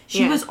it.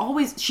 She was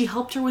always, she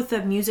helped her with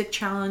the music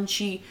challenge.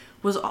 She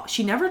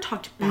never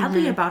talked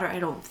badly about her, I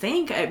don't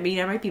think. I mean,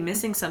 I might be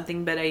missing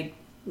something, but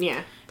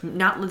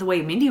not the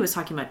way Mindy was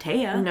talking about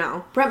Taya.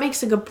 No. Brett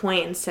makes a good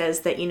point and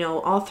says that,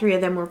 all three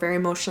of them were very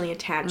emotionally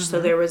attached,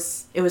 so it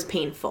was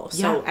painful.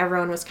 So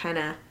everyone was kind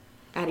of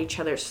at each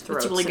other's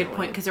throats. That's a really good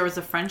point, because there was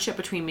a friendship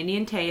between Mindy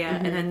and Taya,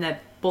 and then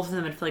that both of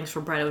them had feelings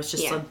for Brett. It was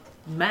just a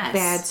mess.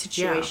 Bad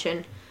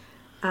situation.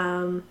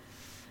 Yeah.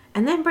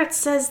 And then Brett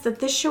says that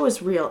this show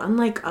is real,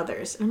 unlike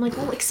others. And I'm like,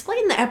 well,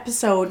 explain the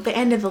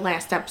end of the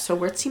last episode,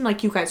 where it seemed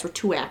like you guys were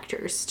two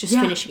actors just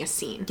finishing a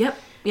scene. Yep.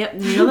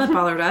 That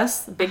bothered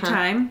us big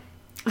time.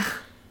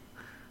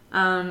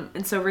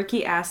 And so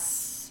Ricky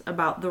asks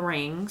about the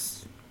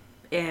rings,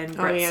 and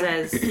Brett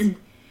says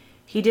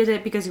he did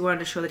it because he wanted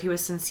to show that he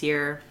was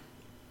sincere.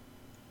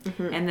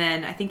 And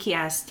then I think he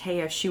asked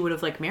Taya if she would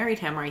have married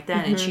him right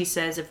then, and she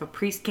says if a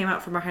priest came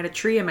out from behind a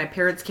tree and my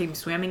parents came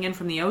swimming in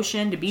from the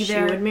ocean to be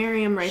there, she would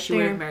marry him she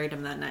would have married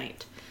him that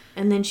night.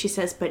 And then she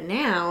says, but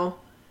now,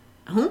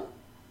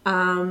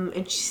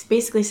 and she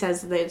basically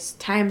says that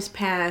time's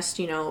passed,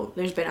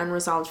 there's been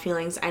unresolved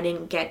feelings. I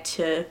didn't get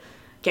to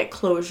get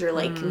closure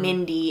like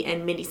Mindy,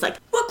 and Mindy's like,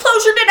 what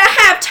closure did I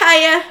have,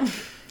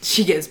 Taya?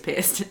 She gets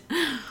pissed.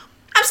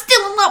 I'm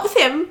still in love with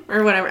him,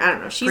 or whatever. I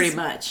don't know. Pretty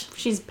much.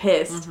 She's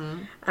pissed.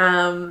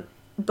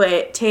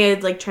 But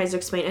Taya tries to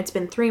explain it's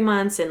been 3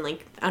 months and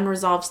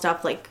unresolved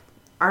stuff.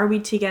 Are we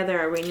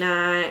together? Are we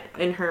not?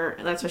 And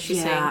that's what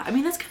she's saying. I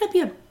mean, that's gotta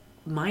be a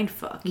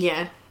mindfuck.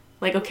 Yeah.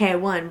 Okay, I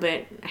won,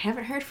 but I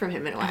haven't heard from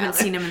him in a while. I haven't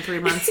seen him in 3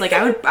 months.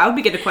 I would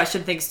begin to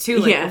question things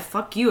too. Well,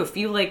 fuck you. If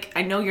you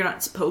I know you're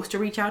not supposed to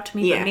reach out to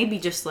me, but maybe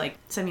just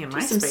send me a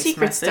MySpace some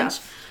secret message.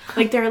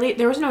 Stuff.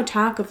 There was no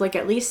talk of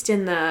at least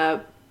in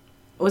the.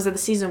 Was it the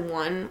season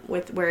 1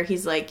 where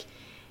he's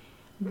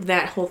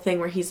that whole thing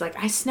where he's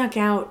I snuck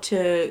out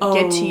to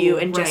get to you,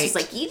 and Jess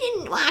was you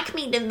didn't lock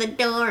me to the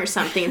door or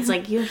something. It's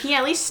he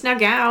at least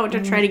snuck out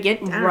to try to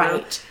get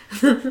right.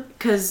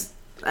 Because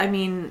I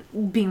mean,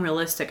 being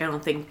realistic, I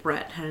don't think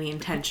Brett had any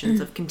intentions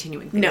of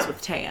continuing things with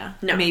Taya.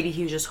 No, maybe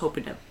he was just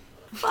hoping to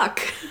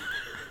fuck.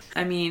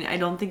 I mean, I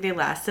don't think they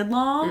lasted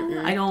long.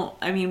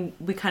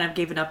 We kind of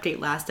gave an update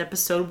last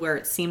episode where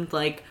it seemed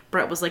like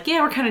Brett was we're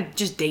kind of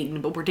just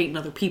dating, but we're dating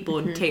other people.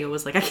 And Taya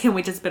was I can't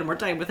wait to spend more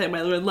time with him.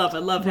 I love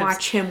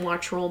him.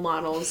 Watch Role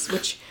Models,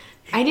 which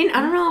I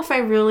don't know if I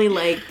really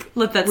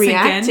let that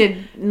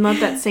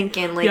sink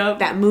in.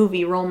 That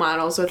movie, Role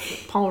Models,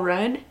 with Paul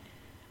Rudd.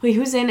 Wait,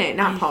 who's in it?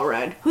 Not Paul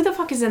Rudd. Who the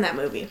fuck is in that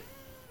movie?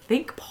 I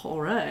think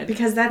Paul Rudd.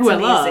 Because that's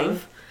amazing. I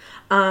love.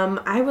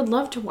 I would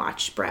love to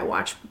watch Brett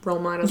watch Role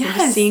Models and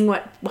just seeing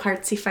what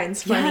parts he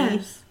finds funny.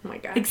 Yes. Oh my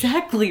god.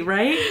 Exactly,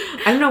 right?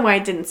 I don't know why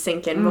it didn't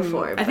sink in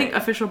before. I think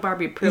Official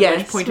Barbie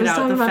Privilege pointed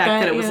out the fact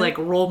that it was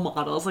role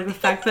models. The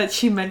fact that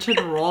she mentioned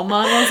Role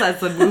Models as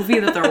the movie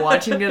that they're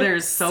watching together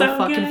is so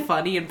fucking good.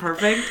 Funny and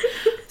perfect.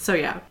 So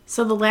yeah.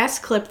 So the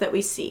last clip that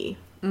we see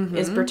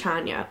is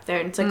Britannia up there.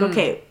 And it's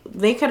okay,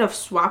 they could have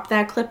swapped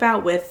that clip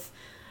out with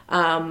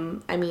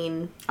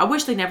I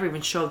wish they never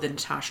even showed the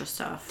Natasha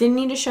stuff. Didn't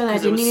need to show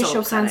that. Didn't need to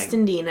show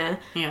Constantina.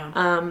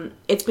 Yeah.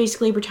 It's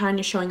basically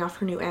Britannia showing off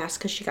her new ass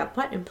because she got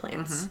butt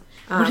implants.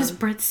 What does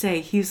Brett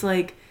say? He's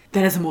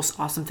that is the most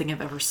awesome thing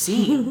I've ever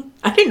seen.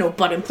 I didn't know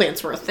butt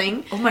implants were a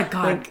thing. Oh my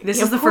god. This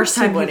is the first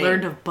time he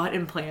learned of butt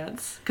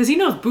implants. Because he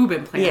knows boob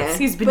implants. Yeah.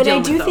 He's been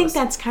dealing with those. But I do think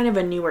that's kind of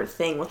a newer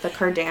thing with the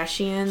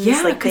Kardashians.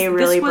 Yeah. They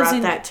really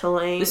brought that to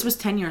light. This was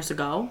 10 years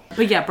ago.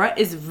 But yeah, Brett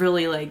is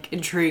really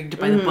intrigued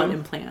by the butt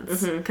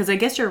implants. Because I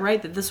guess you're right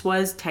that this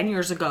was 10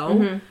 years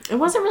ago. It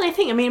wasn't really a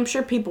thing. I'm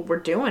sure people were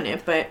doing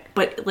it, but...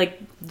 But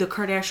the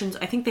Kardashians,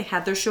 I think they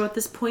had their show at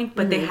this point,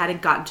 but they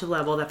hadn't gotten to the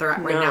level that they're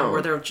at right now,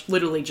 where they're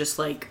literally just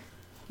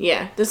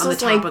yeah, this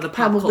was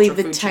probably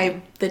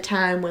the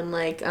time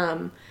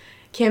when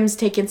Kim's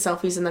taking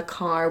selfies in the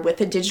car with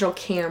a digital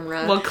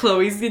camera while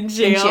Khloe's in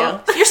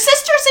jail. Your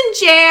sister's in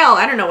jail.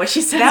 I don't know what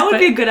she says. That would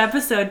be a good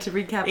episode to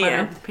recap on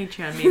our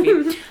Patreon,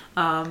 maybe.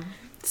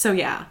 So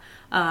yeah.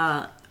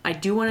 I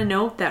do want to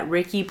note that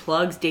Ricky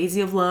plugs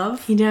Daisy of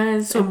Love. He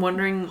does. So I'm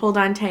wondering... Hold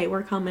on tight.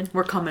 We're coming.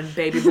 We're coming,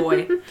 baby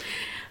boy.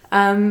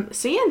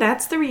 So yeah,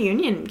 that's the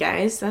reunion,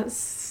 guys.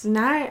 That's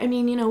not... I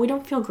mean, we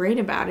don't feel great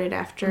about it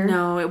after.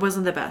 No, it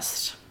wasn't the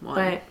best one.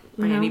 But...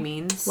 by any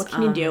means. What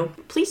can you do?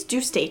 Please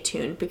do stay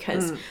tuned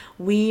because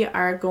we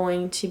are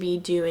going to be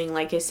doing,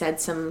 like I said,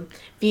 some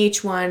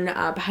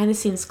VH1 behind the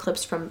scenes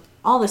clips from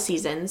all the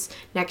seasons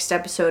next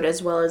episode,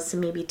 as well as some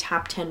maybe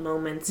top 10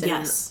 moments and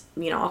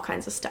all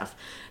kinds of stuff.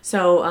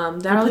 So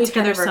that'll be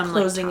kind of our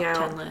closing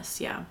out 10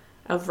 list,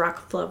 of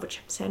Rock of Love, which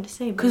I'm sad to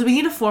say. Because we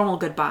need a formal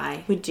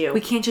goodbye. We do.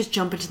 We can't just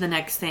jump into the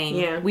next thing.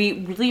 Yeah.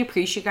 We really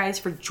appreciate you guys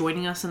for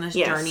joining us on this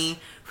journey,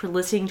 for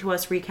listening to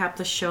us recap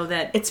the show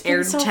that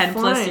aired 10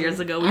 plus years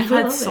ago. We've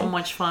had so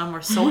much fun.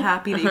 We're so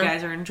happy that you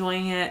guys are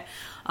enjoying it.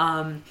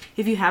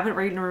 If you haven't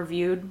rated and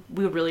reviewed,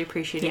 we would really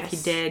appreciate it if you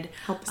did.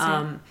 Help us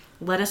out.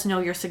 Let us know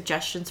your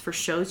suggestions for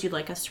shows you'd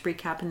like us to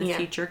recap in the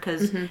future,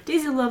 because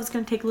Daisy of Love is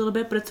going to take a little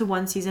bit, but it's a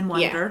one-season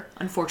wonder,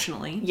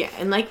 unfortunately. Yeah,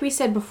 and like we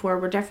said before,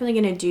 we're definitely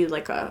going to do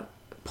like a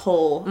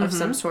poll of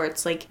some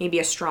sorts, like maybe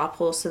a straw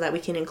poll, so that we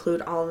can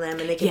include all of them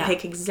and they can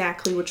pick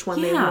exactly which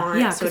one they want.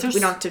 Yeah, so we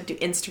don't have to do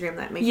Instagram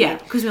that.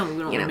 Because we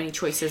don't have many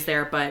choices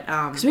there, but...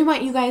 because we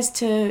want you guys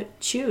to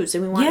choose,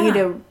 and we want you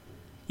to...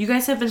 You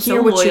guys have been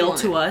so loyal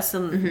to us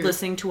and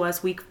listening to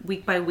us week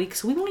by week,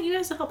 so we want you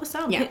guys to help us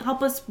out. Yeah.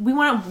 Help us. We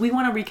want to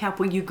recap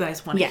what you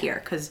guys want to hear,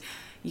 because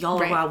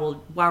y'all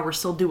are while we're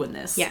still doing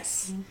this.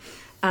 Yes.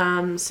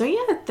 So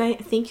yeah,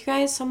 thank you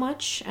guys so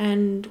much,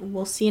 and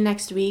we'll see you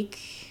next week.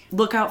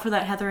 Look out for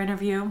that Heather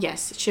interview.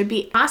 Yes, it should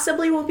be.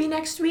 Possibly will be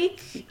next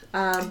week,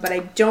 but I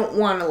don't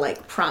want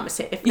to promise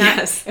it.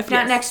 If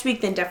not next week,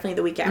 then definitely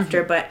the week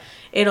after. But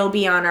it'll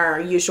be on our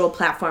usual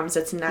platforms.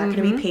 It's not going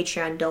to be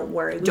Patreon. Don't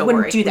worry. We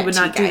wouldn't do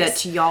that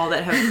to y'all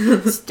that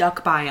have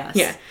stuck by us.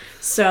 Yeah.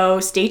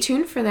 So stay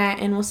tuned for that,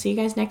 and we'll see you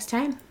guys next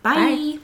time. Bye.